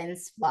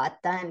balance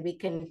Vata, and we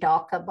can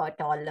talk about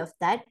all of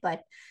that.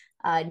 But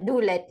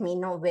do let me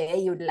know where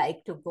you'd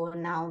like to go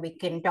now. We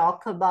can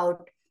talk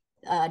about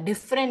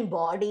different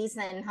bodies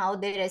and how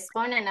they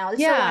respond. And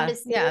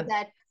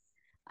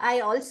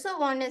I also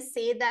want to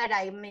say that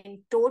I'm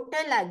in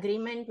total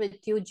agreement with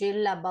you,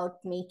 Jill,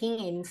 about making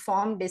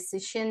informed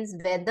decisions,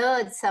 whether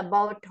it's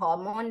about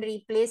hormone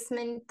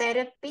replacement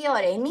therapy or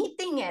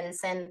anything else.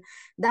 And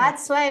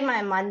that's why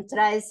my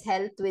mantra is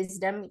health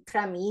wisdom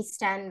from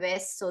east and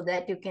west, so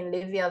that you can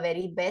live your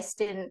very best.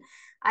 And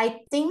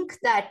I think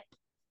that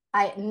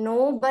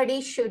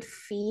nobody should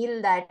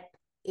feel that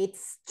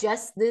it's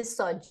just this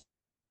or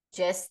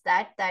just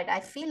that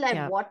I feel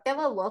like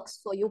whatever works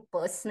for you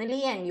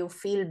personally and you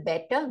feel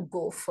better,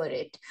 go for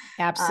it.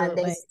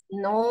 Absolutely. There's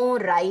no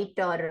right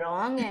or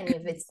wrong, and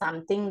if it's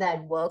something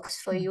that works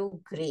for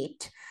you,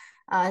 great.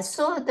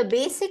 So the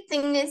basic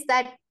thing is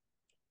that,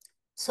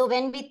 so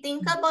when we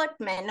think about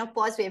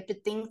menopause, we have to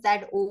think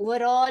that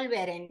overall we're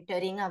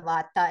entering a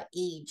Vata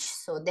age.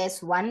 So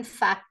there's one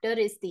factor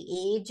is the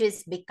age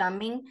is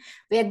becoming,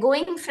 we're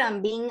going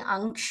from being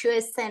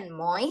unctuous and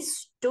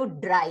moist to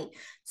dry.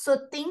 So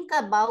think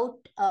about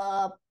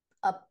a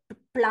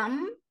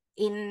plum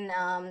in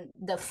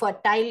the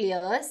fertile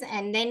years,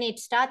 and then it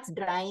starts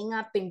drying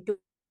up into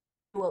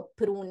a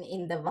prune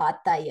in the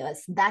Vata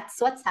years.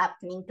 That's what's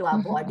happening to our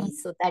body.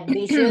 So that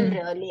visual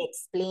really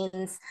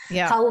explains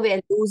how we're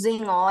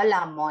losing all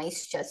our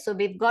moisture. So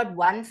we've got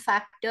one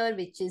factor,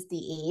 which is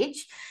the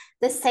age.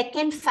 The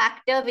second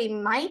factor, we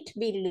might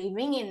be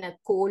living in a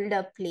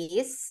colder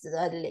place.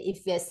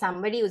 If you're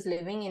somebody who's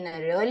living in a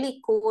really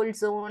cold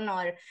zone,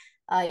 or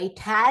it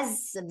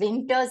has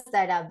winters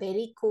that are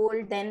very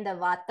cold, then the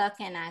Vata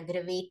can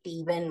aggravate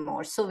even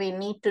more. So we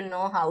need to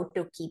know how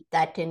to keep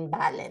that in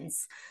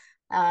balance.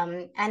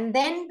 And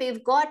then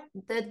we've got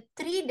the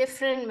three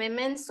different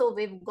women. So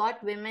we've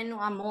got women who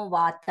are more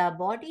Vata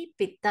body,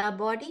 Pitta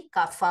body,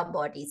 Kapha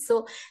body.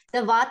 So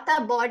the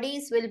Vata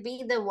bodies will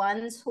be the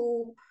ones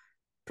who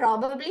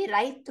probably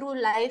right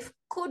through life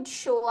could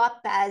show up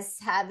as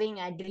having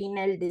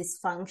adrenal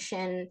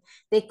dysfunction.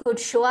 They could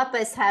show up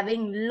as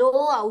having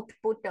low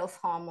output of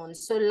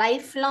hormones. So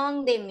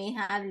lifelong, they may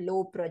have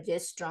low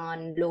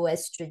progesterone, low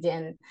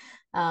estrogen,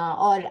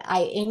 or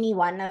any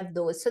one of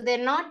those. So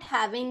they're not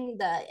having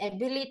the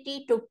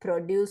ability to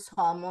produce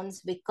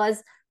hormones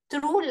because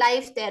through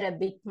life, they're a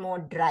bit more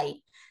dry.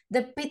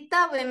 The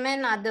Pitta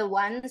women are the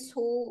ones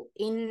who,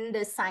 in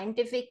the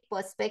scientific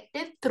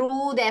perspective,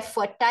 through their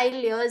fertile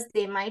years,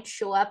 they might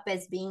show up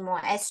as being more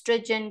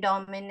estrogen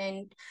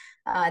dominant.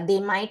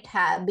 They might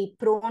be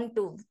prone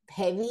to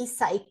heavy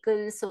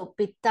cycles. So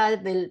Pitta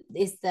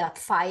is the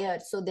fire,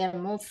 so they're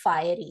more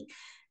fiery.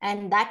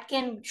 And that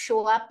can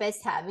show up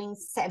as having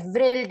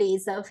several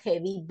days of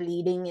heavy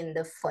bleeding in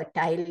the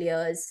fertile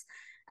years.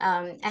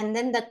 And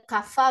then the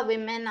Kapha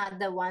women are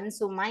the ones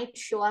who might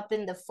show up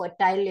in the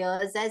fertile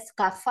years, as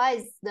Kapha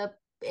is the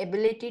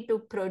ability to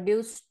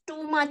produce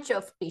too much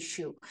of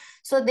tissue.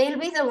 So they'll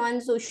be the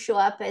ones who show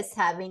up as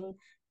having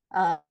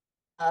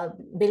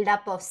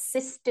buildup of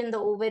cyst in the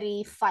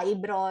ovary,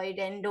 fibroid,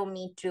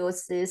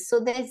 endometriosis. So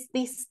there's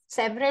these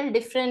several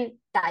different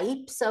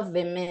types of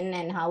women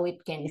and how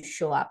it can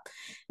show up.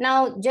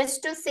 Now,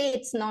 just to say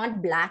it's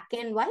not black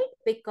and white,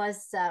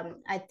 because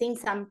I think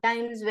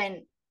sometimes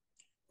when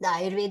the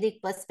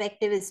Ayurvedic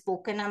perspective is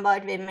spoken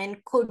about,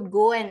 women could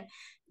go and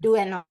do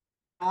an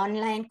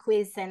online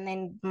quiz and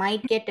then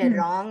might get a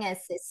wrong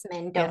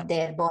assessment of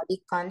their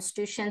body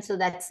constitution. So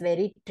that's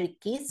very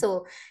tricky.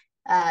 So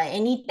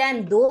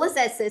anytime those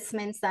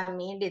assessments are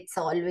made, it's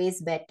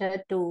always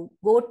better to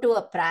go to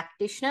a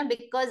practitioner,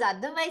 because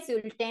otherwise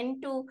you'll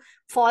tend to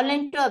fall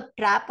into a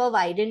trap of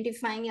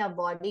identifying your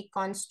body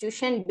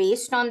constitution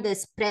based on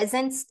this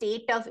present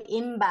state of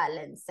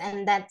imbalance.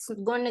 And that's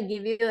going to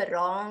give you a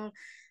wrong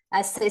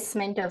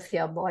assessment of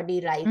your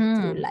body right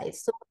through life.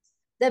 So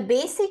the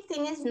basic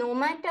thing is, no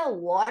matter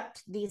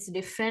what these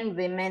different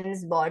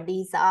women's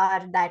bodies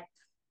are, that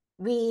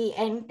we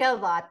enter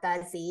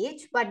Vata's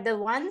age, but the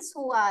ones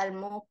who are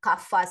more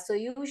Kapha, so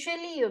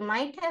usually you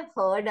might have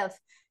heard of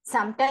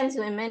sometimes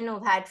women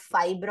who've had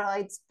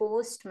fibroids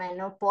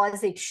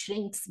post-menopause, it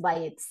shrinks by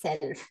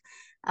itself.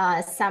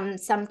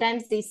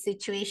 Sometimes these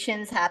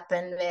situations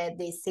happen where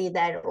they say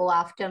that, oh,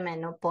 after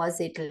menopause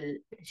it'll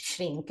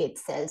shrink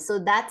itself. So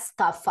that's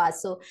kapha.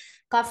 So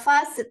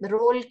kapha's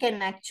role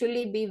can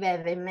actually be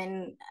where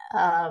women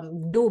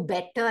do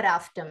better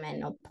after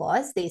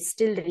menopause. They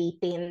still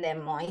retain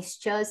their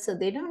moisture, so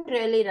they don't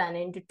really run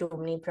into too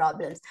many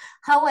problems.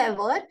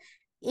 However,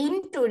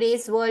 in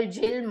today's world,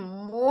 Jill,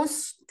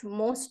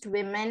 most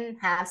women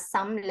have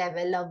some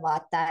level of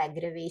vata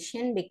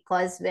aggravation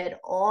because we're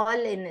all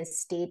in a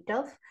state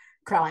of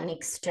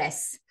chronic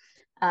stress.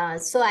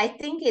 So I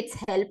think it's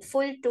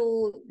helpful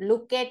to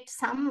look at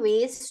some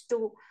ways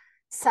to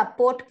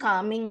support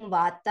calming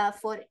vata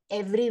for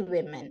every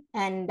woman,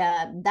 and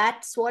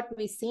that's what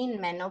we see in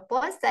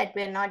menopause, that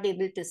we're not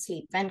able to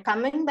sleep. And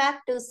coming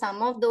back to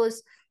some of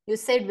those, you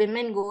said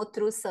women go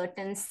through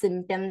certain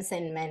symptoms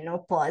in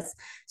menopause.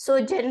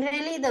 So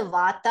generally the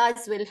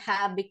vatas will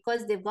have,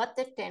 because they've got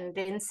the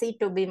tendency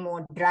to be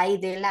more dry,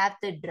 they'll have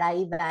the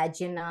dry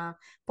vagina,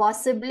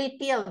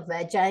 possibility of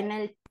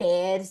vaginal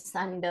tears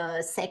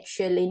under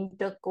sexual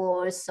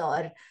intercourse,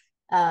 or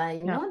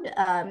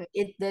Yeah.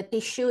 the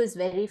tissue is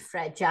very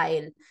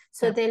fragile.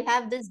 So Yep. they'll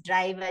have this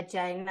dry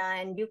vagina,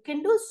 and you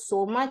can do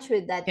so much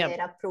with that. Yep.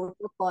 There are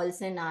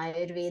protocols in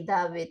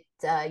Ayurveda with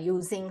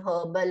using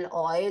herbal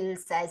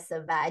oils as a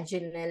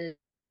vaginal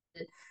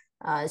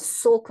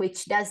soak,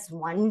 which does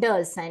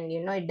wonders. And,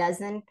 it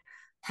doesn't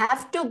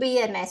have to be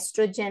an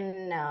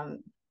estrogen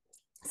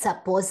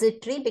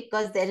suppository,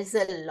 because there is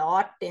a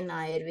lot in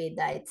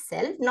Ayurveda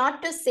itself.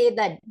 Not to say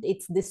that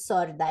it's this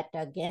or that,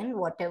 again,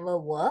 whatever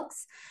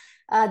works.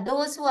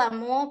 Those who are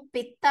more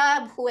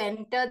pitta, who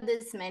enter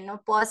this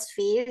menopause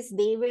phase,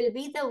 they will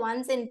be the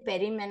ones in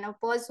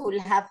perimenopause who will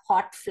have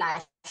hot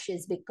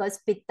flashes, because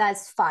pitta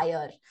is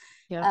fire.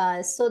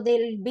 Yep. So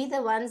they'll be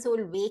the ones who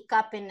will wake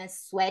up in a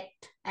sweat,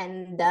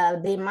 and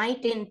they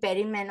might in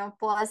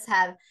perimenopause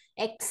have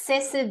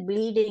excessive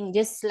bleeding,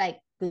 just like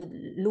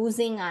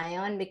losing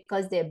iron,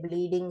 because they're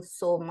bleeding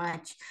so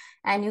much.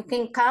 And you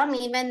can calm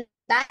even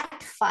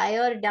that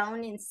fire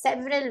down in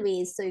several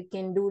ways. So you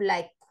can do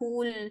like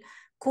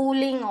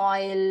cooling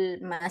oil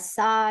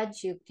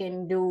massage. You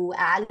can do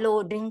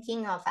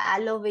drinking of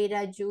aloe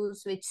vera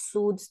juice, which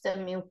soothes the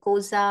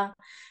mucosa.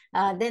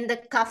 Then the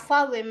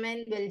kapha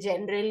women will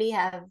generally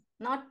have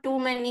not too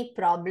many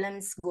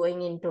problems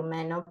going into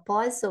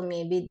menopause. So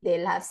maybe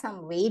they'll have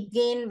some weight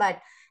gain, but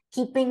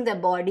keeping the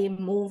body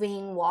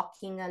moving,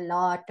 walking a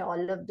lot,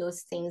 all of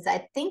those things.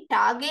 I think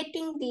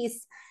targeting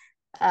these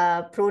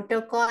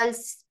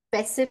protocols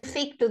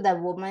specific to the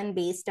woman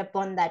based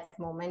upon that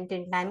moment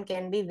in time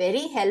can be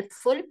very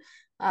helpful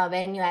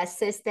when you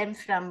assess them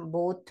from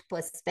both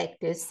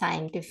perspectives,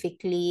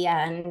 scientifically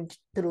and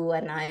through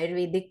an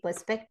Ayurvedic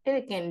perspective.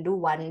 It can do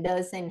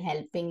wonders in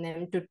helping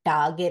them to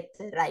target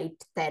the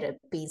right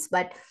therapies.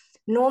 But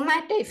no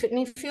matter if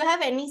you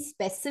have any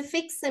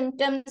specific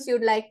symptoms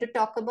you'd like to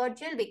talk about,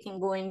 Jill, we can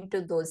go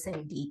into those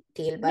in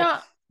detail. But No,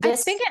 I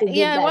just think, to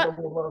yeah, give that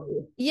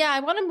overview.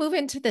 I want to move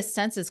into the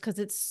senses because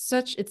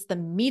it's the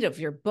meat of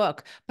your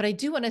book. But I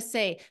do want to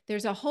say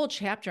there's a whole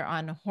chapter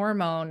on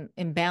hormone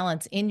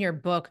imbalance in your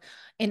book.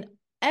 And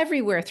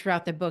everywhere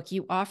throughout the book,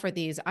 you offer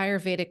these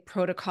Ayurvedic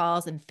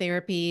protocols and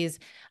therapies,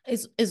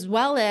 as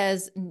well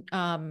as,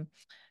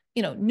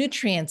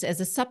 nutrients as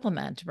a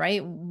supplement,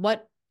 right?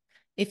 What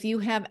if you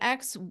have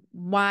X,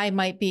 Y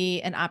might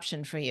be an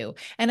option for you.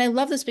 And I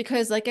love this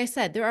because, like I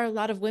said, there are a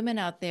lot of women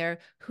out there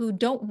who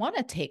don't want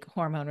to take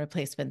hormone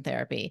replacement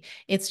therapy.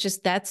 It's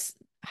just that's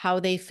how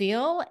they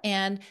feel,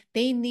 and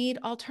they need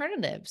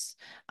alternatives.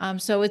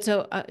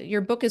 So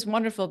your book is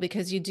wonderful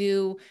because you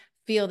do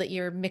feel that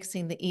you're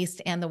mixing the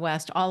East and the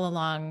West all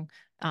along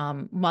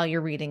while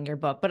you're reading your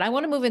book. But I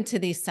want to move into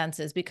these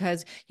senses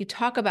because you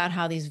talk about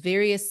how these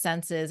various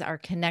senses are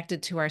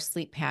connected to our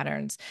sleep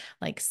patterns,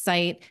 like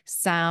sight,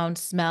 sound,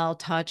 smell,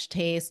 touch,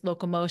 taste,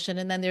 locomotion,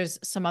 and then there's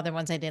some other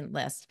ones I didn't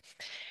list.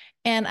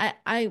 And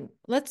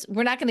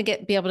we're not going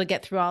to be able to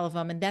get through all of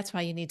them, and that's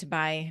why you need to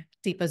buy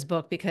Deepa's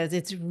book, because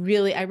it's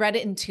really, I read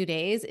it in 2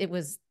 days. It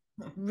was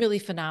really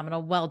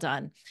phenomenal. Well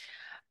done.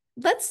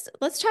 Let's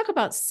talk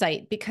about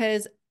sight,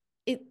 because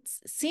it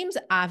seems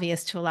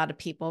obvious to a lot of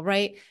people,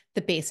 right?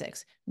 The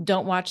basics.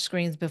 Don't watch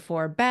screens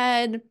before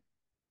bed,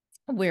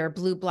 wear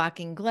blue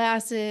blocking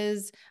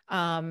glasses,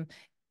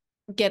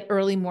 get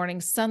early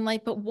morning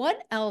sunlight. But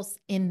what else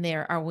in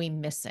there are we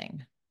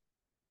missing?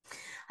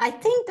 I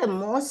think the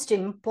most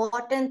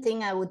important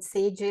thing I would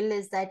say, Jill,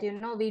 is that,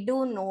 we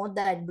do know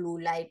that blue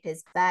light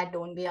is bad.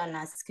 Don't be on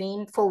our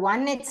screen. For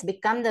one, it's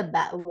become the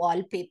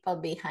wallpaper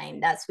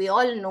behind us. We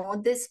all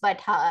know this, but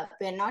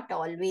we're not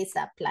always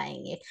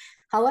applying it.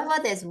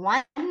 However, there's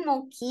one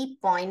more key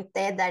point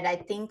there that I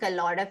think a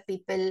lot of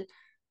people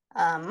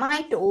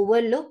might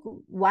overlook.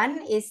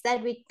 One is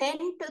that we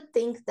tend to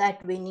think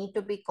that we need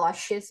to be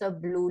cautious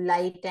of blue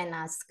light and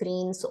our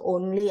screens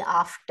only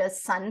after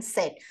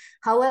sunset.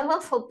 However,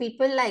 for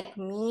people like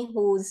me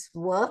who's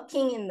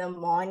working in the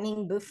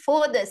morning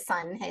before the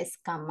sun has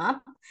come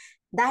up,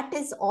 that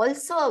is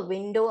also a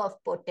window of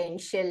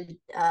potential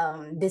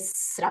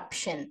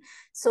disruption.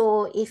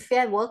 So if we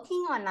are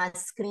working on our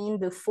screen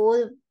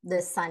before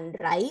the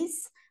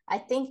sunrise, I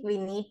think we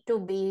need to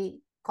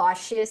be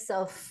cautious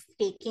of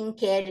taking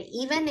care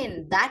even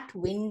in that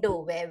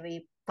window where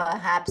we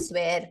perhaps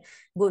wear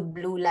good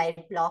blue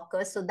light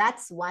blockers. So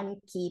that's one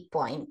key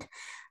point.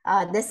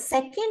 The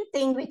second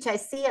thing which I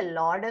see a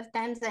lot of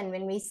times, and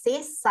when we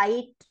say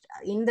sight,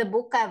 in the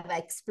book I've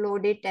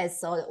explored it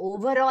as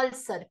overall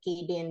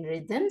circadian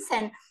rhythms.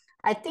 And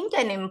I think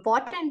an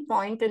important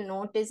point to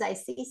note is I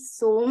see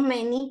so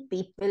many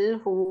people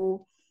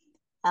who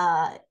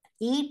uh,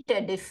 eat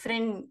a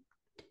different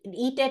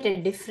eat at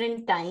a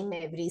different time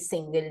every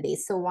single day.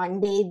 So one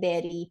day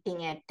they're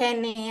eating at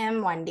 10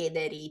 a.m., one day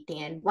they're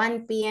eating at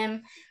 1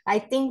 p.m. I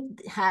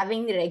think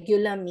having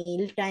regular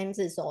meal times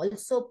is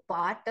also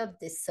part of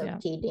this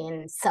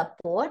circadian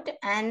support.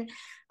 And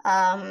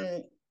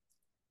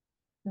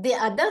the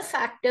other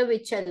factor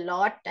which a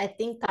lot I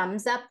think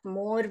comes up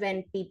more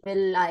when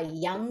people are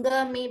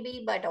younger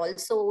maybe, but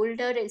also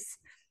older, is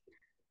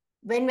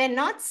when we're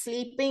not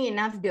sleeping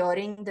enough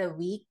during the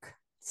week,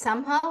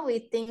 somehow we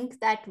think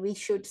that we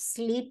should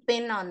sleep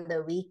in on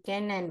the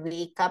weekend and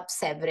wake up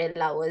several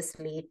hours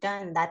later.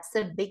 And that's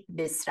a big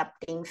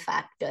disrupting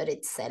factor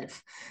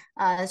itself.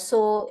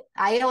 So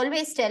I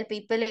always tell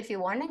people, if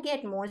you want to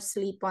get more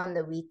sleep on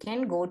the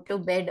weekend, go to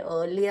bed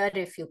earlier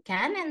if you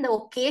can. And the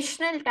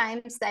occasional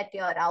times that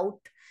you're out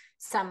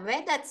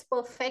somewhere, that's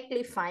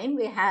perfectly fine.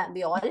 We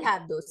all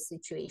have those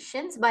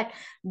situations, but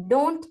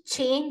don't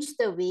change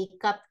the wake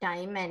up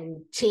time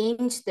and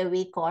change the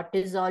way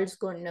cortisol is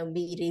going to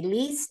be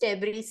released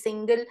every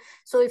single.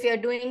 So if you're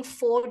doing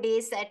 4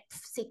 days at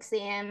 6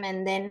 a.m.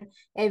 and then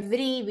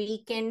every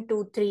weekend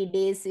 2-3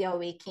 days you're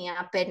waking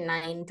up at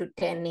 9 to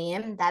 10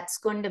 a.m., that's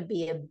going to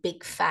be a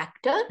big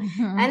factor.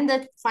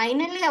 And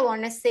finally I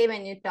want to say,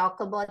 when you talk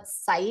about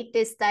sight,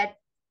 is that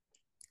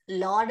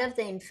lot of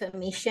the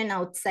information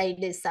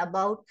outside is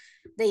about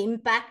the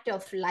impact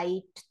of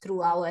light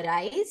through our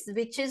eyes,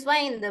 which is why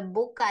in the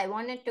book I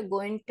wanted to go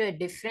into a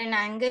different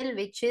angle,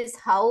 which is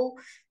how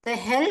the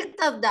health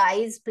of the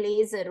eyes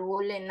plays a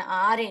role in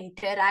our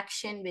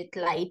interaction with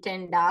light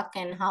and dark,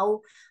 and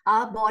how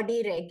our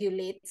body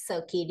regulates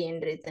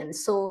circadian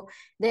rhythms. So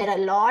there are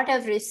a lot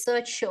of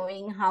research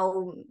showing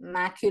how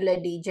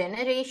macular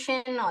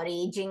degeneration or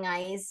aging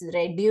eyes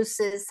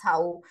reduces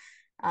how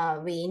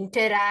we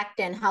interact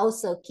and how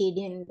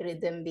circadian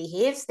rhythm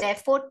behaves.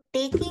 Therefore,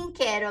 taking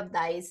care of the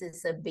eyes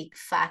is a big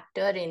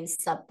factor in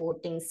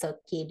supporting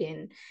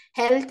circadian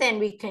health. And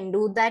we can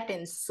do that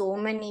in so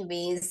many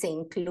ways,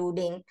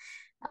 including,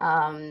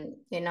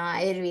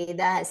 Ayurveda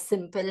has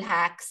simple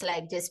hacks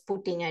like just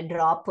putting a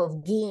drop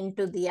of ghee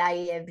into the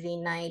eye every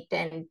night.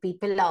 And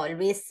people are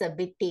always a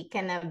bit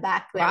taken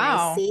aback when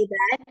I say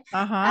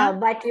that.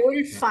 But you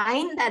will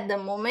find that the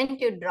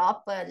moment you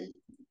drop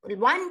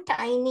one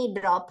tiny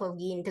drop of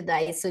ghee into the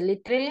eye, so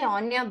literally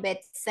on your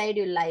bedside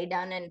you lie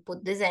down and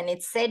put this, and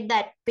it's said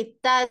that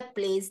pitta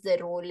plays the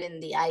role in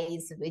the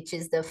eyes, which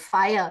is the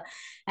fire.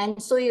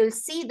 And so you'll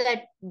see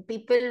that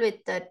people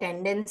with a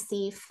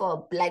tendency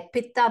for like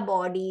pitta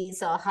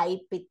bodies or high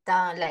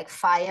pitta, like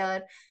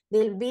fire,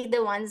 they'll be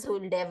the ones who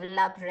will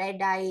develop red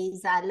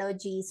eyes,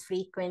 allergies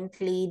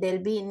frequently.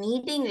 They'll be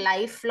needing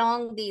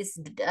lifelong these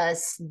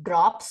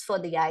drops for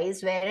the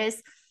eyes,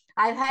 whereas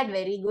I've had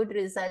very good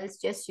results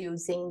just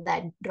using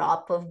that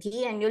drop of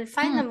ghee. And you'll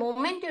find the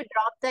moment you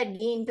drop that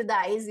ghee into the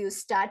eyes, you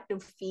start to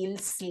feel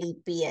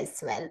sleepy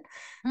as well.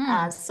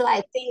 So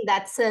I think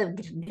that's a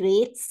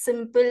great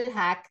simple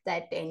hack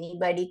that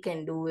anybody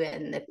can do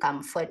in the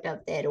comfort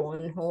of their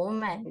own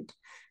home. And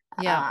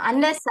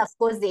unless, of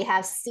course, they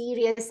have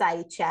serious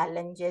eye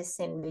challenges,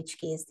 in which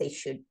case they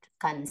should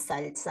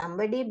consult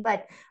somebody.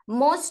 But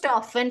most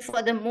often,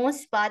 for the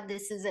most part,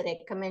 this is a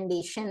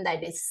recommendation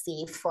that is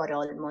safe for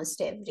almost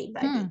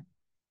everybody.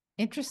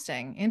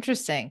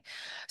 Interesting.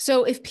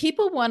 So if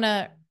people want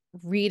to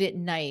read at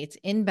night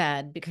in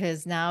bed,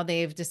 because now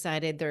they've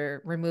decided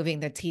they're removing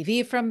the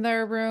TV from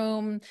their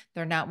room,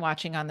 they're not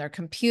watching on their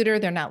computer,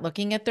 they're not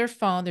looking at their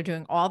phone, they're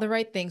doing all the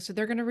right things. So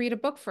they're going to read a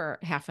book for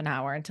half an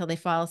hour until they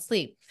fall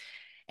asleep.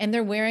 And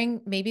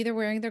maybe they're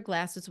wearing their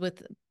glasses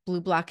with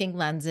blue blocking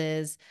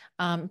lenses,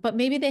 but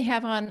maybe they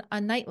have on a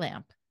night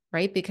lamp,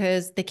 right?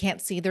 Because they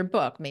can't see their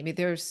book. Maybe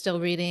they're still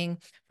reading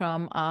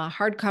from a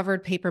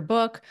hardcover paper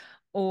book,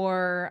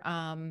 or,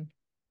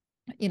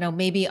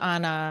 maybe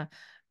on a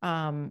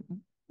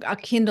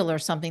Kindle or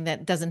something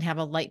that doesn't have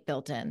a light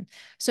built in.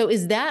 So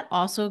is that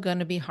also going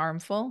to be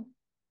harmful?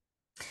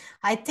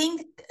 I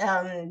think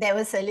there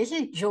was a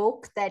little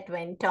joke that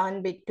went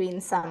on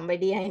between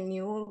somebody I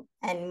knew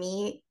and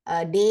me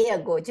a day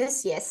ago,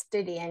 just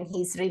yesterday, and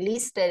he's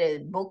released a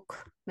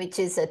book which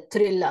is a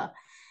thriller.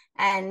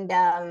 And,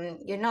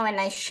 when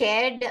I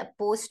shared a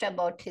post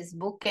about his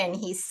book, and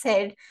he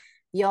said,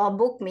 your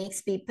book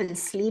makes people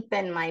sleep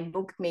and my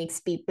book makes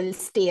people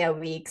stay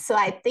awake. So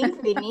I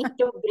think we need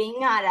to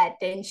bring our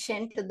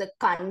attention to the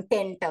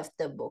content of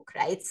the book,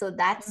 right? So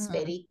that's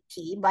very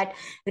key. But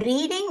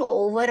reading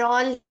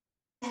overall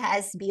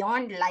has,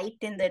 beyond light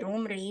in the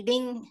room,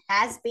 reading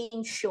has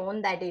been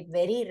shown that it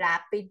very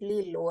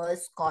rapidly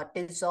lowers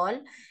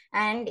cortisol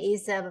and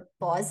is a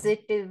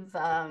positive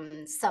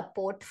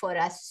support for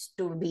us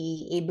to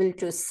be able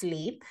to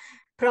sleep,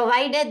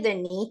 provided the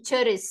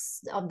nature is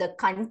of the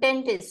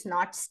content is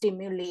not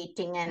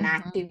stimulating and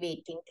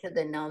activating to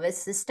the nervous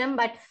system.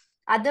 But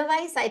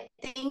otherwise, I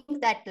think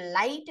that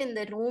light in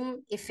the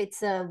room, if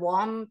it's a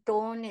warm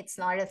tone, it's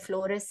not a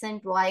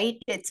fluorescent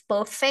white, it's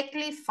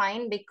perfectly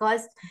fine,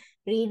 because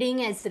reading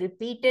has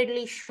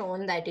repeatedly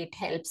shown that it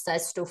helps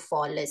us to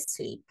fall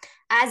asleep.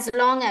 As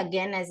long,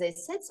 again, as I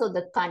said, so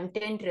the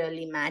content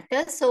really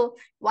matters. So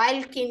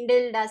while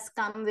Kindle does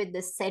come with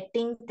the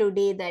setting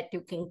today that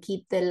you can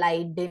keep the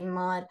light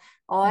dimmer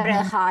or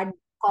a hard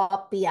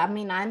copy, I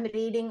mean, I'm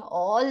reading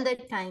all the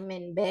time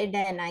in bed,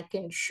 and I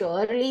can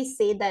surely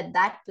say that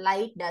that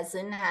light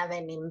doesn't have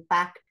an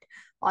impact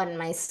on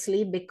my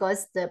sleep,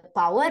 because the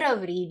power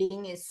of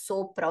reading is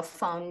so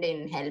profound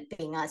in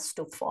helping us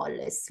to fall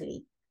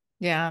asleep.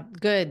 Yeah,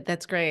 good.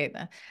 That's great.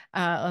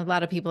 A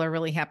lot of people are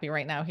really happy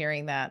right now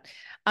hearing that.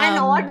 And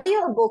Um,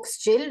 audiobooks,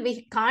 Jill,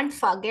 we can't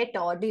forget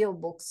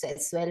audiobooks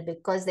as well,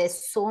 because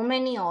there's so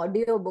many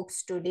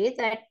audiobooks today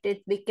that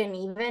we can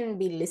even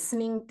be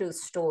listening to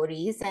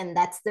stories, and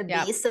that's the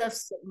yeah. base of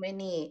so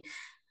many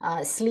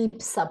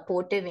sleep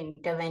supportive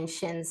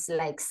interventions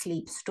like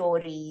sleep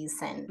stories.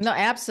 And No,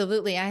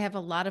 absolutely. I have a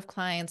lot of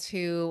clients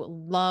who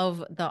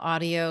love the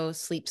audio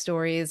sleep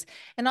stories.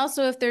 And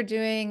also if they're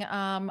doing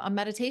a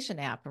meditation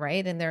app,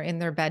 right? And they're in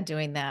their bed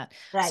doing that.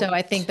 So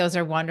I think right. those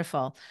are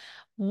wonderful.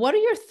 What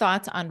are your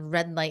thoughts on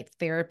red light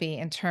therapy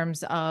in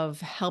terms of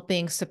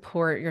helping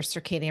support your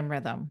circadian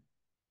rhythm?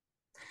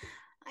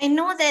 I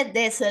know that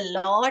there's a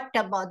lot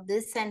about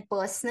this, and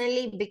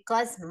personally,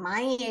 because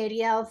my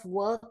area of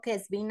work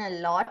has been a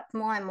lot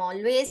more, I'm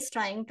always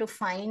trying to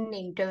find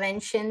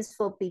interventions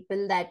for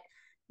people that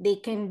they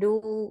can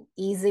do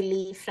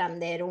easily from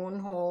their own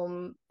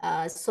home.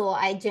 So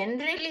I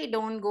generally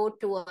don't go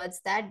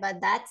towards that. But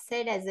that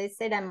said, as I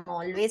said, I'm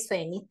always for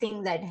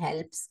anything that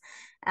helps.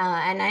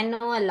 And I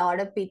know a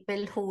lot of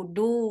people who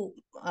do.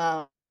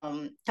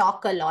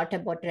 Talk a lot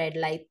about red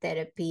light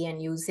therapy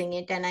and using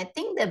it. And I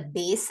think the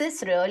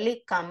basis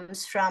really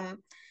comes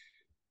from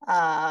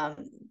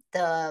um,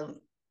 the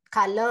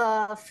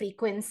color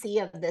frequency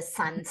of the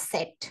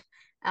sunset.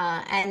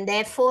 And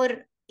therefore,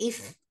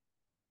 if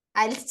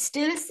I'll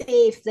still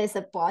say, if there's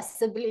a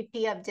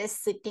possibility of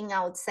just sitting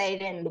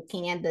outside and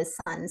looking at the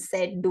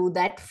sunset, do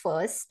that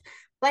first.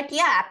 But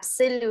yeah,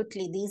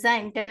 absolutely. These are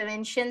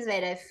interventions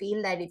where I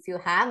feel that if you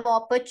have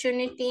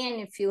opportunity and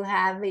if you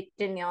have it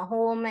in your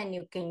home and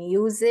you can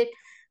use it,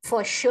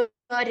 for sure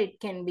it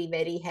can be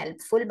very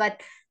helpful. But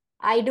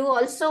I do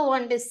also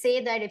want to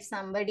say that if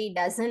somebody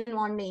doesn't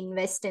want to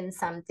invest in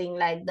something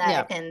like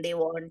Yeah. that and they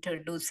want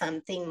to do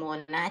something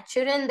more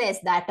natural,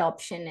 there's that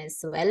option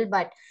as well.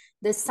 But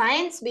the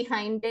science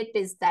behind it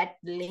is that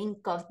link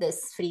of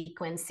this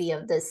frequency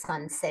of the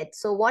sunset.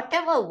 So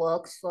whatever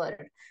works for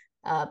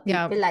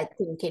Yeah. people, I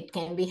think it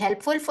can be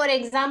helpful. For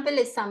example,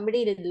 if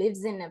somebody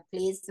lives in a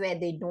place where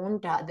they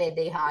don't, where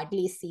they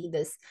hardly see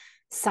this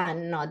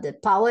sun or the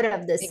power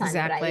of the sunrise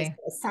Exactly.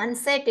 or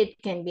sunset, it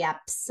can be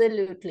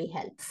absolutely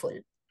helpful.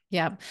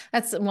 Yeah,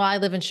 that's well, I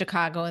live in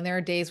Chicago and there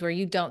are days where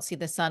you don't see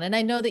the sun. And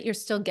I know that you're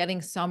still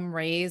getting some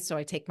rays. So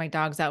I take my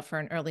dogs out for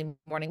an early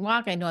morning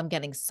walk. I know I'm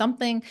getting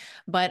something,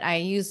 but I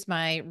use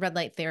my red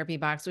light therapy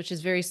box, which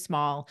is very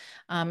small.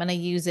 And I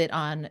use it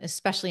on,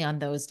 especially on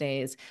those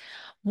days.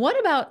 What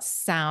about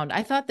sound?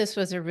 I thought this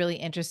was a really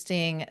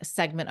interesting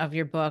segment of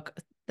your book,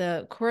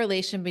 the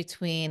correlation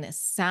between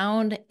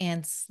sound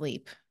and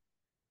sleep.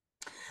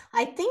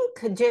 I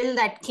think, Jill,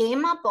 that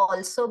came up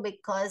also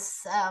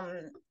because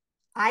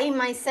I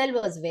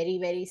myself was very,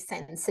 very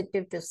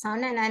sensitive to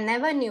sound, and I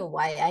never knew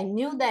why. I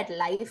knew that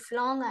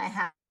lifelong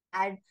I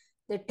had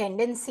the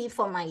tendency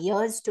for my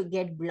ears to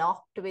get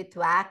blocked with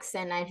wax,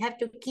 and I'd have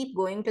to keep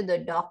going to the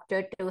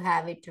doctor to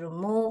have it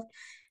removed.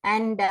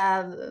 And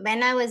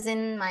when I was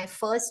in my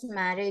first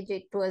marriage,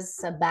 it was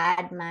a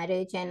bad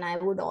marriage, and I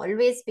would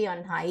always be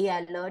on high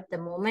alert. The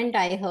moment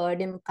I heard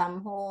him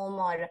come home,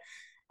 or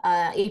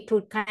it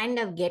would kind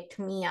of get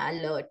me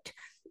alert.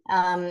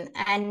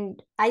 And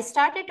I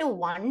started to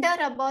wonder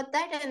about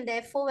that. And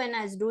therefore, when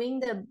I was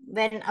doing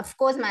when, of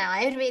course,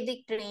 my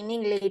Ayurvedic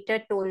training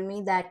later told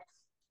me that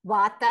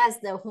Vata is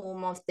the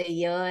home of the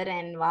ear,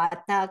 and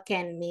Vata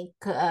can make,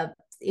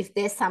 if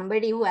there's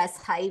somebody who has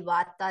high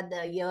Vata,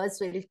 the ears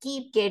will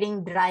keep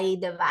getting dry,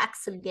 the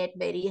wax will get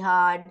very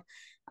hard.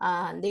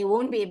 They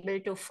won't be able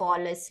to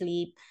fall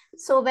asleep.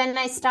 So when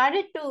I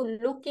started to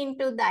look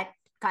into that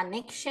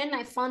connection,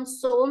 I found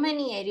so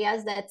many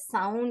areas that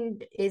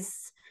sound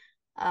is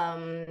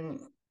um,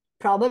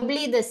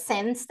 probably the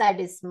sense that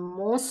is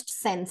most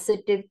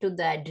sensitive to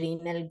the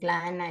adrenal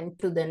gland and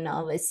to the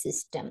nervous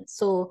system.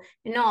 So,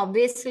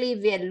 obviously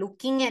we are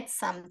looking at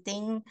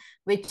something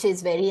which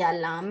is very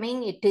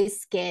alarming. It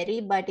is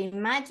scary, but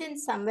imagine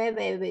somewhere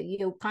where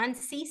you can't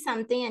see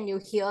something and you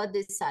hear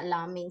this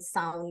alarming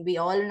sound. We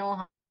all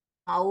know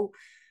how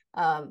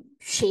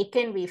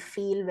shaken we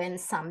feel when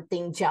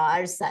something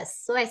jars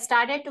us. So I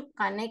started to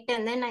connect,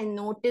 and then I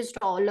noticed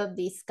all of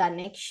these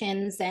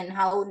connections and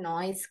how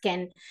noise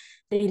can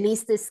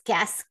release this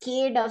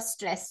cascade of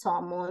stress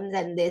hormones,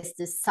 and there's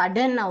this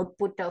sudden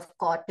output of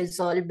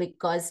cortisol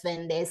because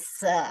when there's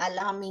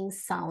alarming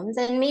sounds.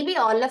 And maybe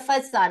all of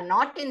us are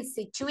not in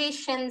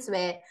situations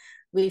where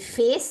we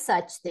face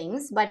such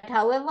things, but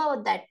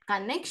however, that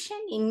connection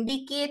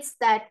indicates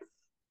that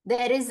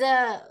there is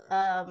a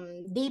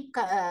deep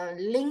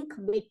link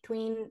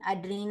between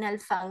adrenal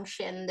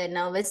function, the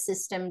nervous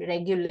system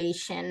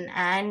regulation,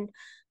 and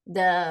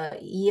the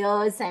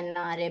ears and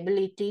our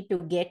ability to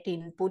get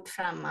input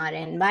from our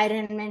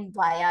environment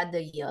via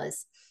the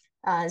ears.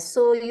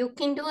 So you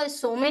can do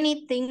so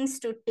many things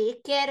to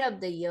take care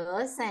of the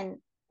ears, and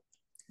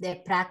there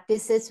are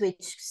practices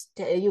which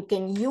you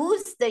can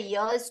use the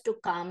ears to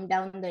calm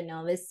down the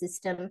nervous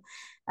system.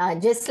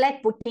 Just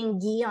like putting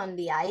ghee on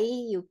the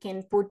eye, you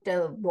can put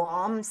a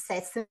warm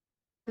sesame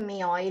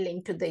oil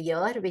into the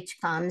ear, which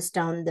calms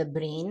down the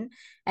brain.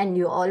 And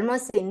you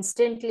almost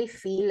instantly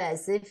feel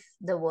as if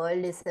the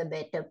world is a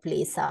better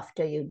place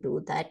after you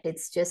do that.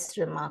 It's just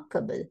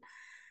remarkable.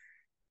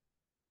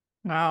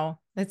 Wow.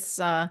 It's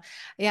yeah,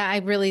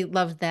 I really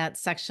loved that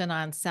section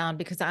on sound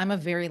because I'm a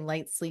very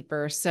light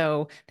sleeper.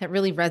 So that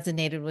really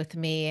resonated with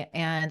me.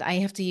 And I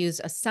have to use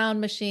a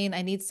sound machine.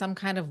 I need some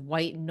kind of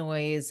white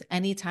noise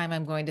anytime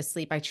I'm going to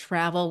sleep. I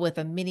travel with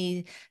a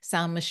mini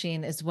sound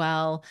machine as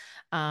well.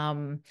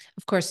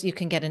 Of course, you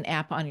can get an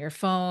app on your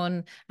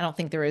phone. I don't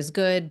think they're as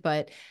good,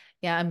 but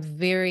yeah, I'm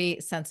very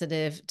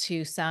sensitive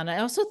to sound. I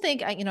also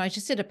think, I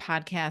just did a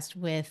podcast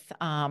with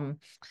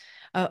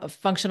a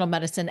functional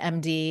medicine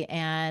MD,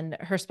 and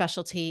her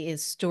specialty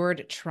is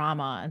stored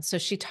trauma. And so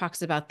she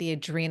talks about the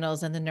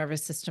adrenals and the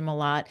nervous system a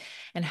lot,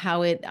 and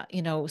how it,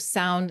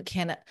 sound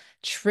can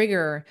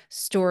trigger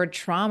stored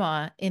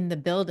trauma in the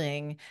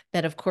building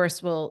that, of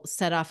course, will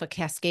set off a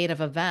cascade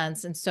of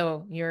events. And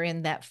so you're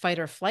in that fight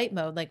or flight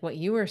mode, like what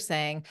you were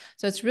saying.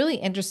 So it's really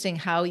interesting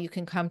how you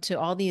can come to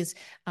all these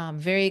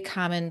very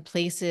common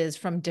places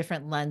from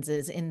different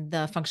lenses in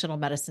the functional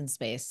medicine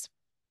space.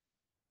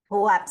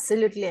 Oh,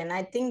 absolutely. And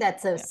I think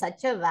that's Yeah.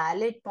 such a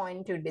valid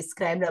point you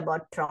described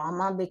about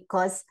trauma,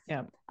 because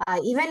Yeah.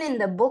 even in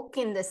the book,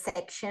 in the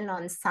section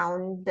on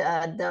sound,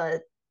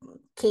 the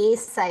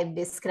case I've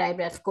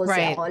described, of course,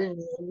 Right. all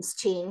names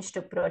change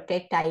to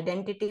protect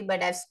identity,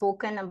 but I've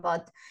spoken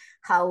about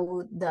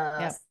how the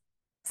Yeah.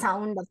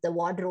 sound of the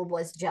wardrobe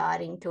was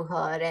jarring to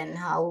her, and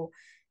how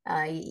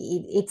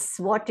it's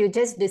what you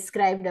just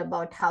described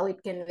about how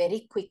it can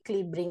very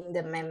quickly bring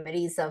the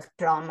memories of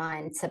trauma.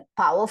 And it's a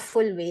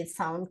powerful way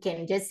sound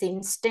can just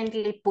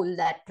instantly pull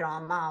that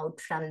trauma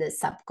out from the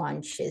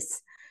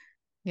subconscious.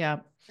 Yeah.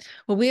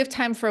 Well, we have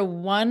time for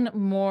one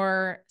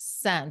more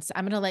sense.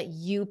 I'm going to let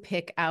you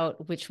pick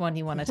out which one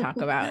you want to talk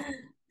about.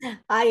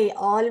 I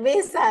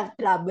always have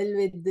trouble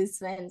with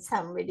this when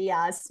somebody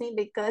asks me,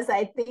 because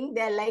I think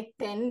they're like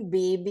 10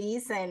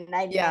 babies and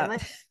I Yeah. never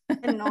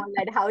know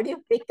that how do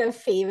you pick a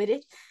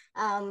favorite.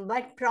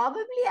 But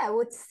probably I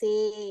would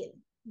say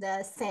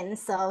the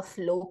sense of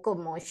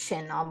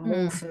locomotion or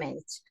Mm,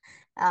 movement,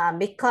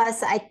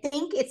 because I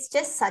think it's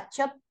just such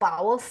a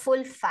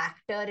powerful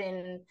factor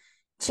in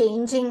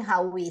changing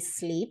how we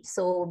sleep.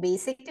 So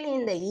basically,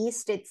 in the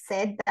East, it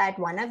said that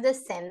one of the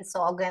sense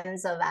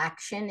organs of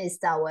action is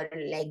our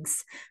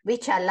legs,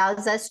 which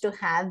allows us to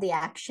have the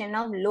action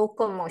of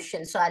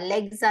locomotion. So our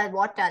legs are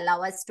what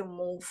allow us to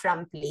move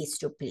from place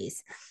to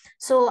place.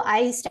 So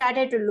I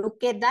started to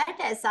look at that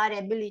as our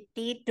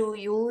ability to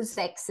use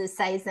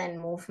exercise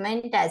and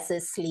movement as a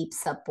sleep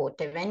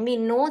supporter. When we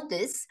know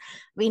this,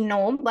 we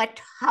know,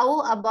 but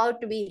how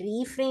about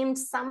we reframe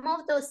some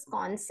of those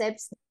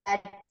concepts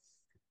that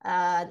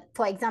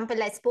for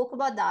example, I spoke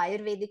about the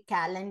Ayurvedic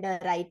calendar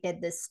right at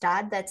the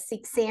start, that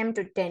 6 a.m.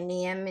 to 10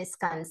 a.m. is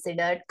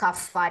considered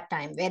kapha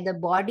time, where the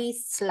body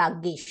is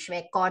sluggish,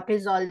 where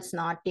cortisol is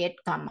not yet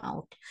come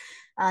out.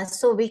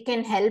 So we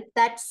can help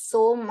that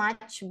so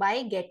much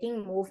by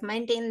getting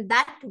movement in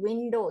that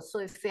window. So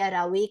if you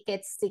are awake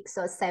at 6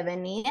 or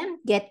 7 a.m.,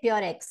 get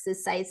your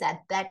exercise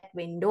at that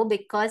window,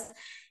 because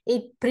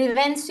it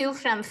prevents you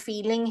from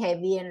feeling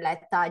heavy and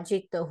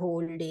lethargic the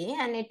whole day.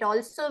 And it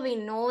also, we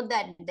know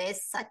that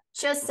there's such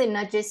a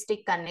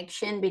synergistic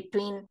connection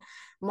between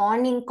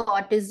morning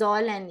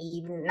cortisol and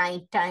even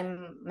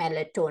nighttime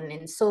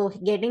melatonin. So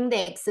getting the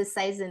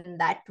exercise in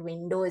that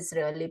window is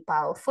really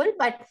powerful.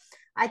 But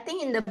I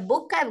think in the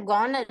book, I've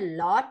gone a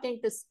lot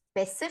into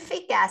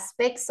specific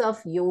aspects of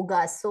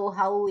yoga. So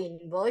how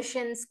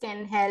inversions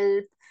can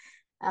help,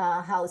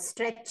 how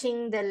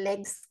stretching the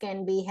legs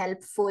can be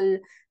helpful.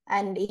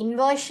 And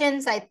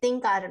inversions, I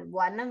think, are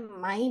one of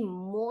my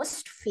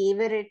most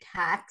favorite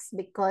hacks,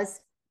 because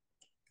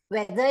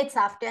whether it's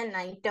after a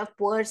night of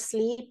poor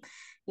sleep,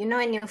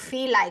 and you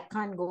feel I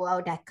can't go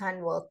out, I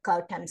can't work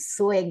out, I'm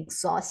so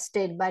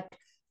exhausted, but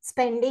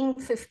spending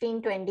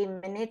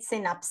 15-20 minutes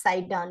in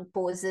upside down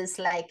poses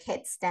like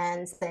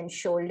headstands and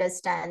shoulder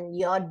stand,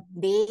 your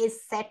day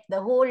is set.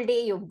 The whole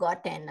day you've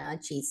got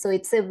energy. So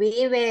it's a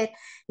way where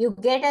you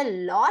get a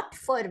lot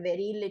for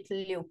very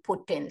little you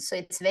put in. So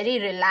it's very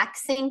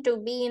relaxing to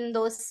be in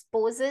those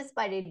poses,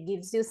 but it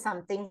gives you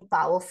something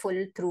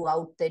powerful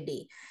throughout the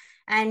day.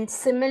 And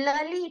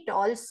similarly, it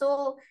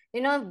also,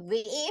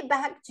 way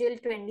back, Jill,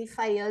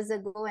 25 years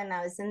ago, when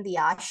I was in the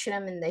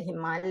ashram in the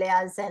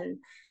Himalayas, and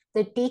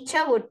the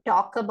teacher would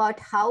talk about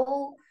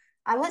how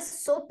I was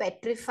so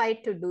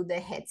petrified to do the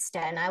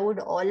headstand. I would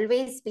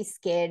always be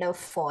scared of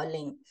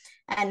falling.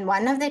 And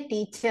one of the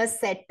teachers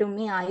said to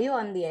me, "Are you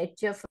on the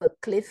edge of a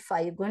cliff?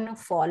 Are you going to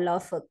fall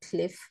off a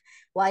cliff?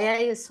 Why are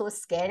you so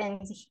scared?"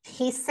 And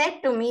he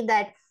said to me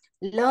that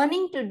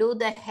learning to do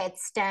the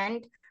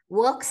headstand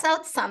works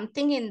out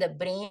something in the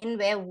brain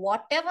where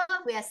whatever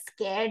we are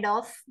scared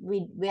of,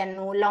 we are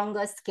no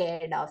longer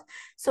scared of.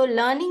 So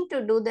learning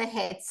to do the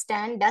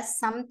headstand does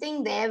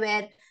something there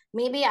where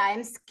maybe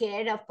I'm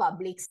scared of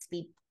public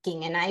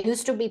speaking, and I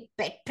used to be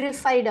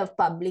petrified of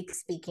public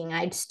speaking.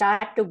 I'd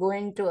start to go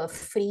into a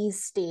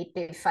freeze state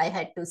if I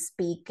had to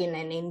speak in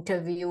an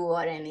interview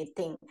or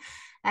anything.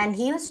 And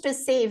he used to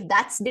say, if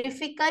that's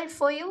difficult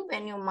for you,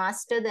 when you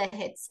master the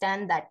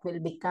headstand, that will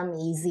become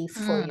easy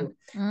for you.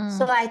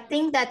 So I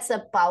think that's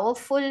a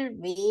powerful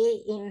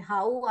way in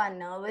how our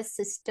nervous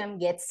system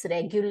gets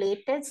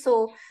regulated.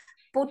 So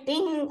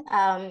putting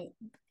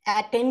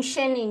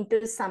attention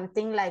into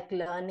something like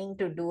learning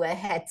to do a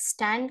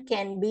headstand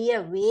can be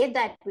a way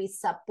that we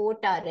support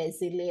our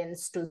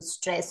resilience to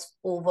stress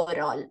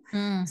overall.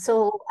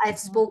 So I've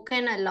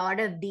spoken a lot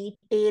of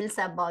details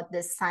about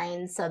the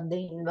science of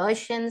the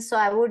inversion. So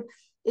I would,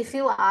 if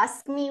you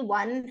ask me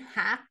one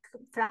hack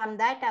from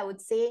that, I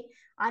would say,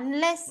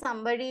 unless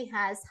somebody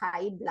has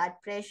high blood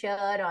pressure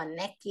or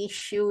neck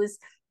issues,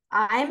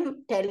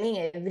 I'm telling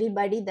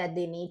everybody that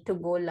they need to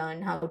go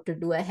learn how to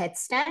do a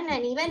headstand.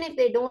 And even if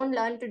they don't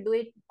learn to do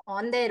it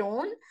on their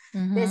own,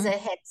 there's a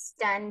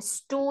headstand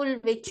stool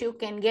which you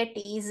can get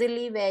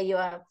easily, where you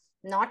are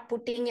not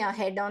putting your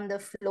head on the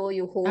floor.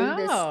 You hold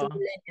the stool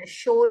and your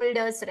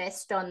shoulders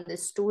rest on the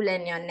stool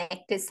and your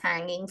neck is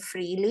hanging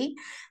freely.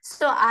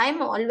 So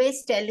I'm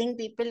always telling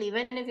people,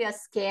 even if you're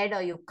scared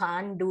or you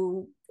can't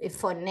do it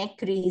for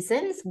neck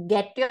reasons,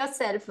 get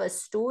yourself a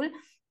stool.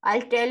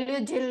 I'll tell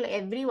you, Jill,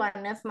 every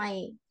one of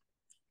my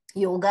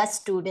yoga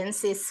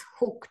students is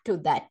hooked to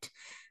that.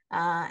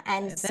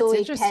 And so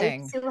it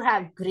helps you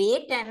have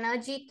great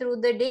energy through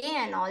the day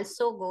and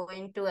also go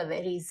into a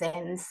very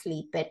zen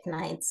sleep at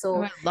night.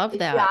 So I love if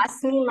that. you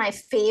ask me my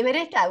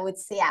favorite, I would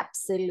say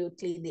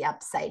absolutely the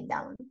upside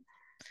down.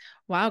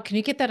 Wow. Can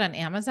you get that on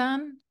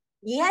Amazon?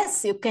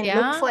 Yes, you can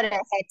look for a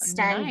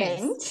headstand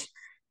bench.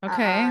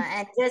 Okay.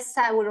 And just,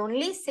 I would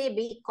only say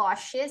be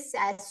cautious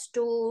as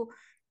to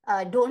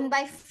don't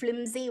buy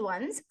flimsy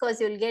ones, because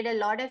you'll get a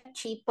lot of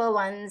cheaper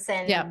ones,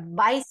 and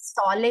buy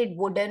solid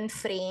wooden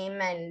frame,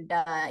 and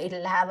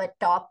it'll have a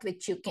top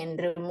which you can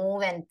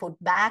remove and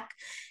put back.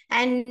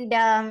 And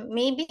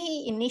maybe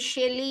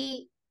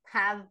initially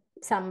have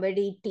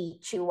somebody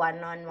teach you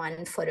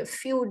one-on-one for a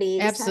few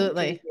days.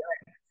 Absolutely.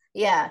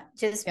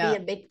 Just be a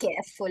bit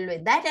careful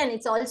with that. And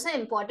it's also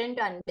important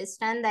to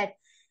understand that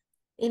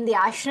in the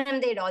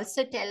ashram, they'd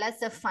also tell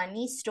us a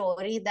funny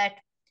story that,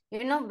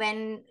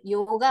 when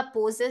yoga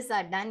poses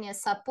are done, you're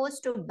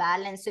supposed to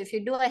balance. So if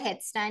you do a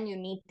headstand, you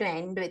need to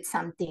end with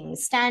something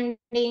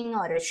standing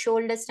or a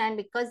shoulder stand,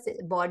 because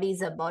the body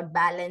is about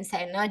balance,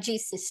 energy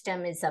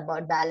system is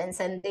about balance.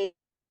 And they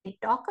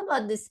talk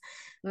about this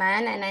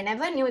man, and I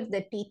never knew if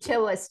the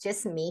teacher was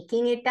just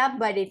making it up,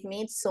 but it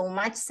made so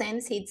much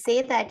sense. He'd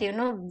say that,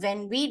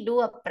 when we do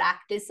a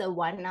practice of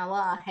 1 hour,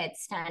 our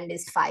headstand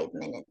is 5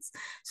 minutes.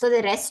 So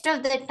the rest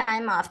of the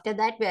time after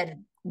that, we're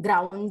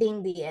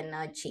grounding the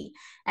energy.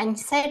 And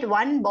said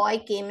one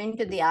boy came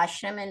into the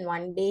ashram, and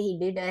one day he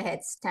did a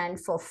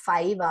headstand for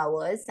 5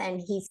 hours, and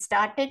he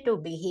started to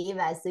behave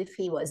as if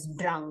he was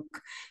drunk.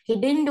 He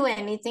didn't do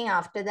anything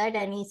after that,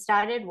 and he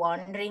started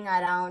wandering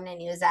around,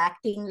 and he was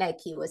acting like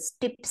he was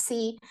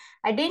tipsy.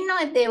 I didn't know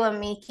if they were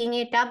making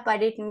it up,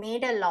 but it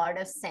made a lot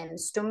of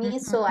sense to me.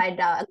 So I'd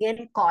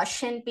again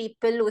caution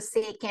people who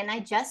say, can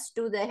I just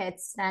do the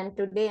headstand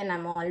today? And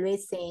I'm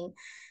always saying,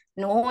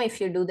 no, if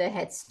you do the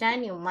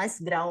headstand, you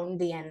must ground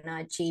the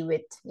energy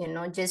with,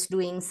 just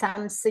doing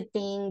some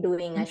sitting,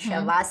 doing a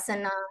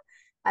shavasana.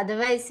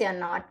 Otherwise, you're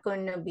not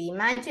going to be,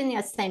 imagine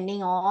you're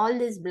sending all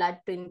this blood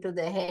into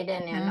the head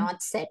and you're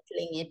not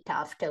settling it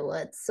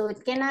afterwards. So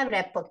it can have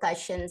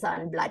repercussions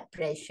on blood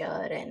pressure.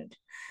 And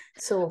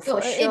so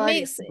for sure,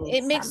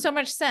 it makes so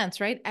much sense,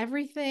 right?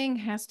 Everything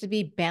has to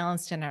be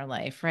balanced in our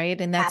life,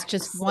 right? And that's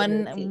just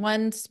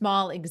one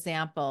small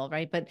example,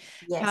 right? But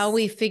how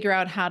we figure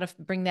out how to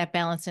bring that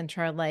balance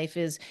into our life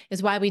is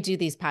why we do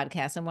these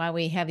podcasts and why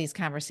we have these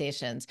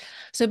conversations.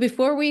 So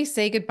before we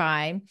say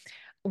goodbye,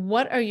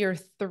 what are your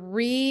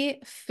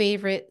 3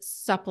 favorite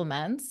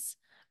supplements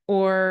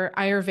or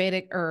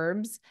Ayurvedic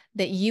herbs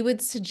that you would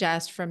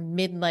suggest for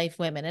midlife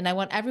women? And I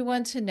want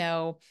everyone to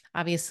know,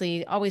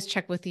 obviously, always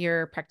check with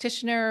your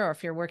practitioner, or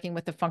if you're working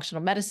with a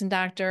functional medicine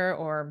doctor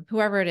or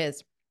whoever it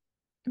is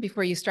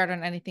before you start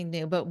on anything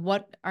new. But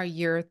what are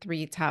your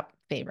 3 top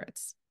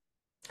favorites?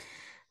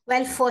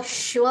 Well, for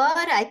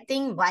sure, I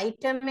think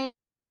vitamin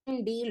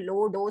D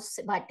low dose,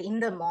 but in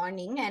the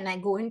morning, and I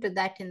go into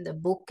that in the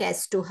book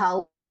as to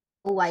how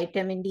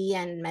vitamin D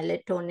and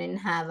melatonin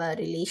have a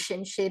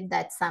relationship,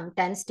 that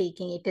sometimes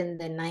taking it in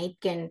the night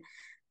can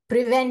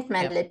prevent Yep.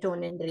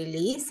 melatonin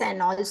release.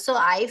 And also,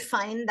 I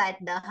find that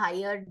the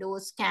higher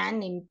dose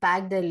can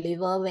impact the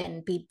liver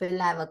when people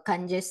have a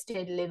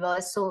congested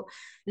liver. So,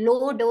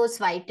 low dose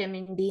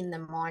vitamin D in the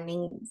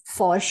morning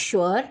for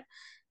sure.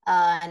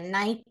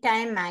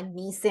 Nighttime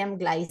magnesium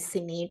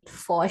glycinate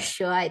for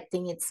sure. I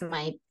think it's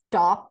my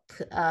top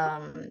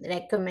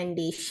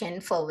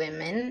recommendation for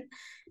women.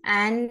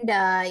 And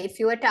if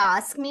you were to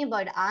ask me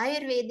about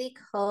Ayurvedic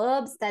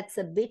herbs, that's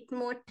a bit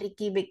more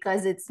tricky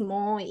because it's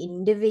more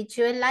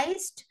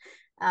individualized.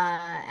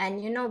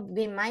 And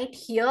we might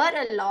hear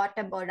a lot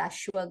about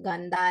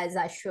ashwagandha, as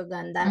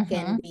ashwagandha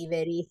can be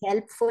very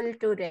helpful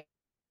to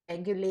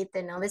regulate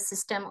the nervous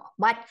system.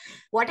 But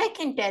what I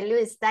can tell you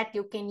is that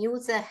you can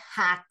use a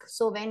hack.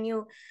 So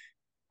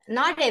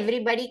not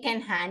everybody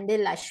can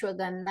handle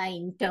ashwagandha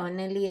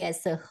internally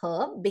as a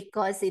herb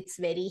because it's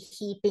very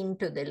heating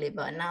to the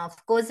liver. Now,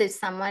 of course, if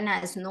someone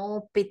has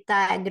no pitta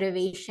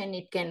aggravation,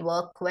 it can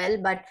work well.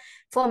 But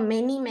for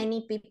many,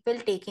 many people,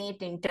 taking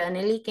it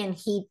internally can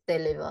heat the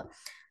liver.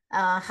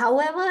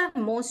 However,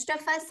 most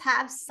of us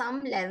have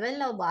some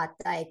level of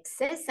vata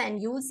excess,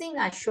 and using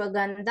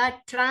ashwagandha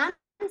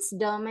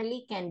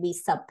transdermally can be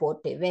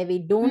supportive, where we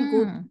don't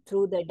go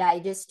through the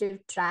digestive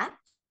tract.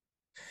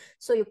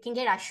 So you can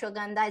get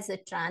ashwagandha as a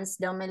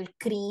transdermal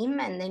cream,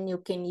 and then you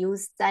can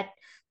use that,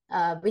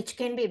 which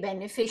can be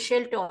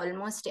beneficial to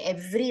almost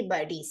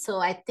everybody. So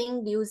I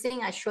think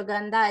using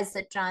ashwagandha as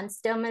a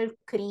transdermal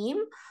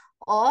cream,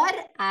 or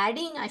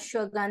adding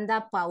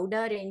ashwagandha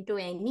powder into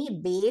any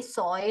base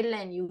oil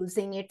and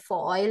using it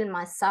for oil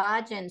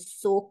massage and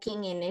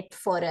soaking in it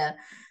for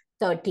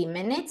 30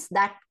 minutes,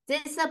 that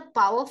is a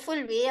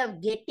powerful way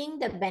of getting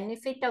the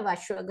benefit of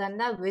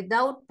ashwagandha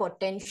without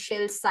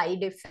potential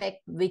side effect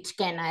which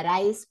can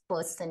arise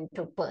person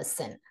to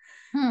person.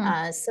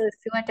 So if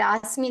you were to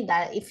ask me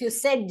that, if you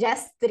said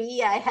just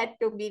 3, I had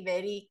to be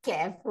very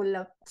careful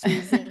of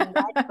choosing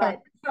that. But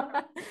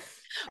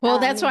well,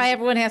 that's why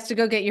everyone has to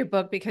go get your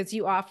book, because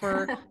you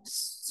offer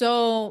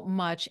so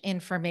much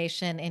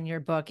information in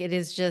your book. It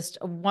is just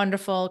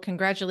wonderful.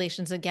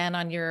 Congratulations again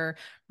on your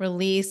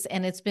release.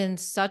 And it's been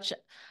such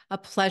a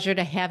pleasure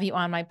to have you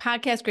on my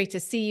podcast. Great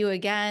to see you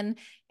again.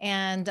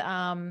 And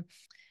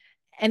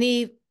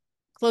any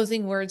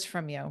closing words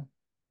from you?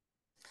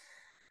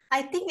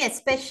 I think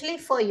especially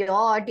for your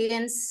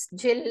audience,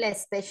 Jill,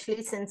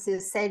 especially since you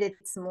said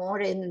it's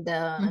more in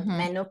the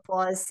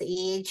menopause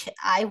age,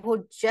 I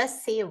would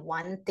just say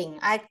one thing.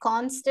 I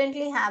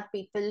constantly have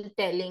people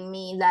telling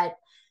me that,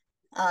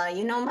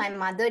 my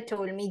mother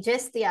told me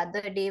just the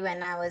other day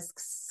when I was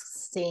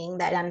saying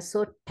that I'm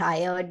so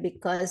tired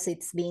because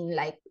it's been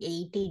like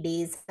 80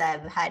 days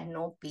I've had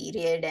no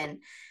period. And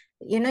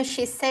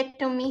she said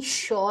to me,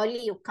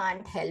 surely you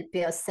can't help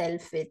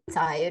yourself with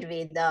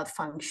Ayurveda,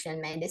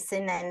 functional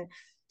medicine. And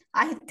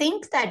I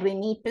think that we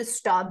need to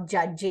stop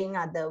judging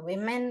other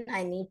women.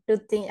 I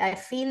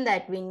feel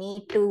that we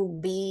need to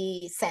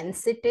be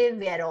sensitive.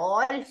 We are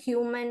all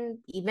human.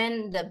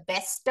 Even the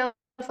best of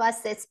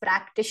us as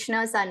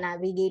practitioners are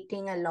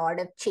navigating a lot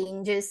of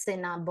changes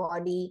in our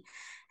body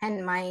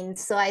and mind.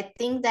 So I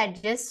think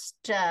that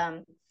just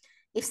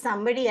if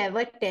somebody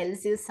ever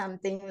tells you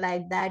something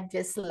like that,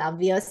 just love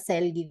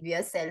yourself, give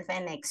yourself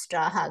an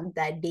extra hug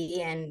that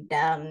day, and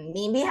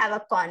maybe have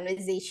a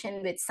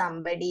conversation with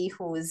somebody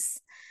who's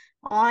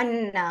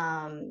on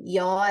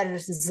your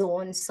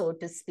zone, so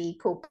to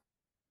speak, who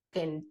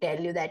can tell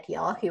you that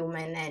you're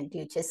human and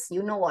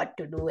you know what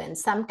to do. And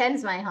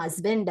sometimes my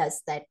husband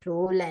does that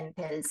role and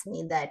tells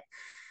me that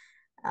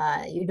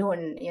you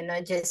don't,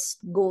 just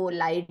go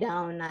lie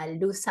down, I'll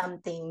do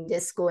something,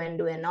 just go and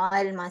do an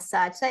oil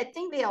massage. So I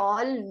think we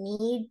all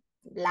need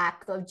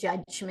lack of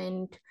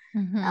judgment.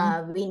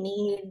 We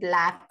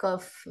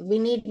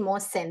need more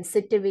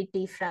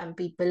sensitivity from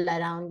people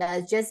around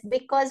us. Just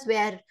because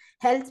we're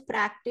health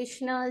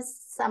practitioners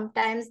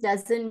sometimes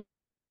doesn't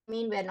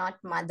mean we're not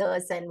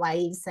mothers and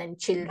wives and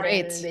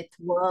children with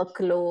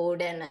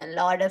workload and a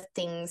lot of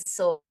things.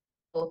 So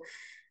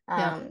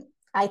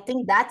I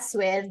think that's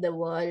where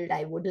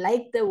I would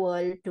like the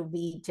world to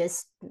be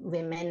just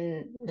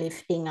women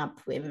lifting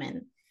up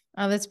women.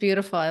 Oh, that's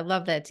beautiful. I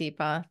love that,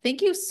 Deepa.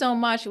 Thank you so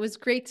much. It was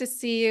great to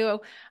see you.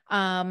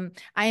 I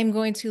am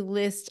going to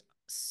list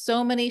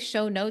so many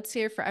show notes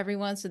here for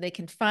everyone so they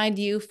can find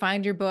you,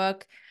 find your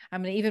book.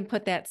 I'm going to even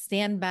put that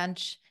stand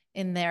bench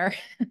in there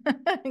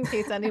in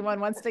case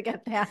anyone wants to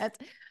get that.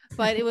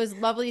 But it was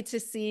lovely to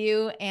see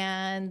you.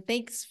 And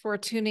thanks for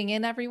tuning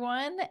in,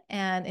 everyone,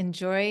 and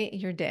enjoy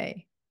your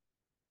day.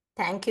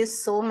 Thank you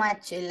so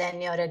much, Jill,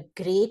 and you're a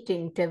great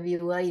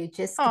interviewer. You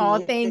just Oh,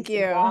 create thank this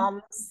you.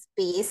 warm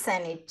space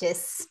and it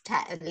just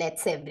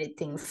lets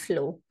everything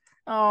flow.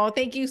 Oh,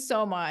 thank you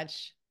so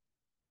much.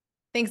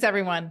 Thanks,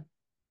 everyone.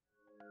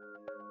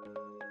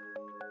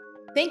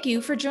 Thank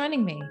you for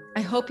joining me.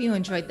 I hope you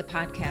enjoyed the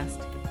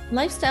podcast.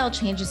 Lifestyle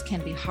changes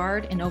can be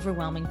hard and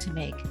overwhelming to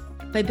make.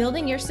 By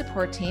building your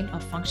support team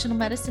of functional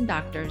medicine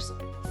doctors,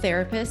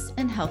 therapists,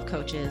 and health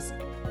coaches,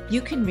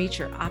 you can reach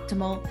your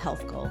optimal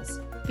health goals.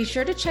 Be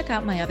sure to check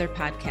out my other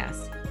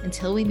podcasts.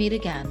 Until we meet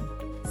again,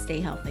 stay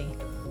healthy.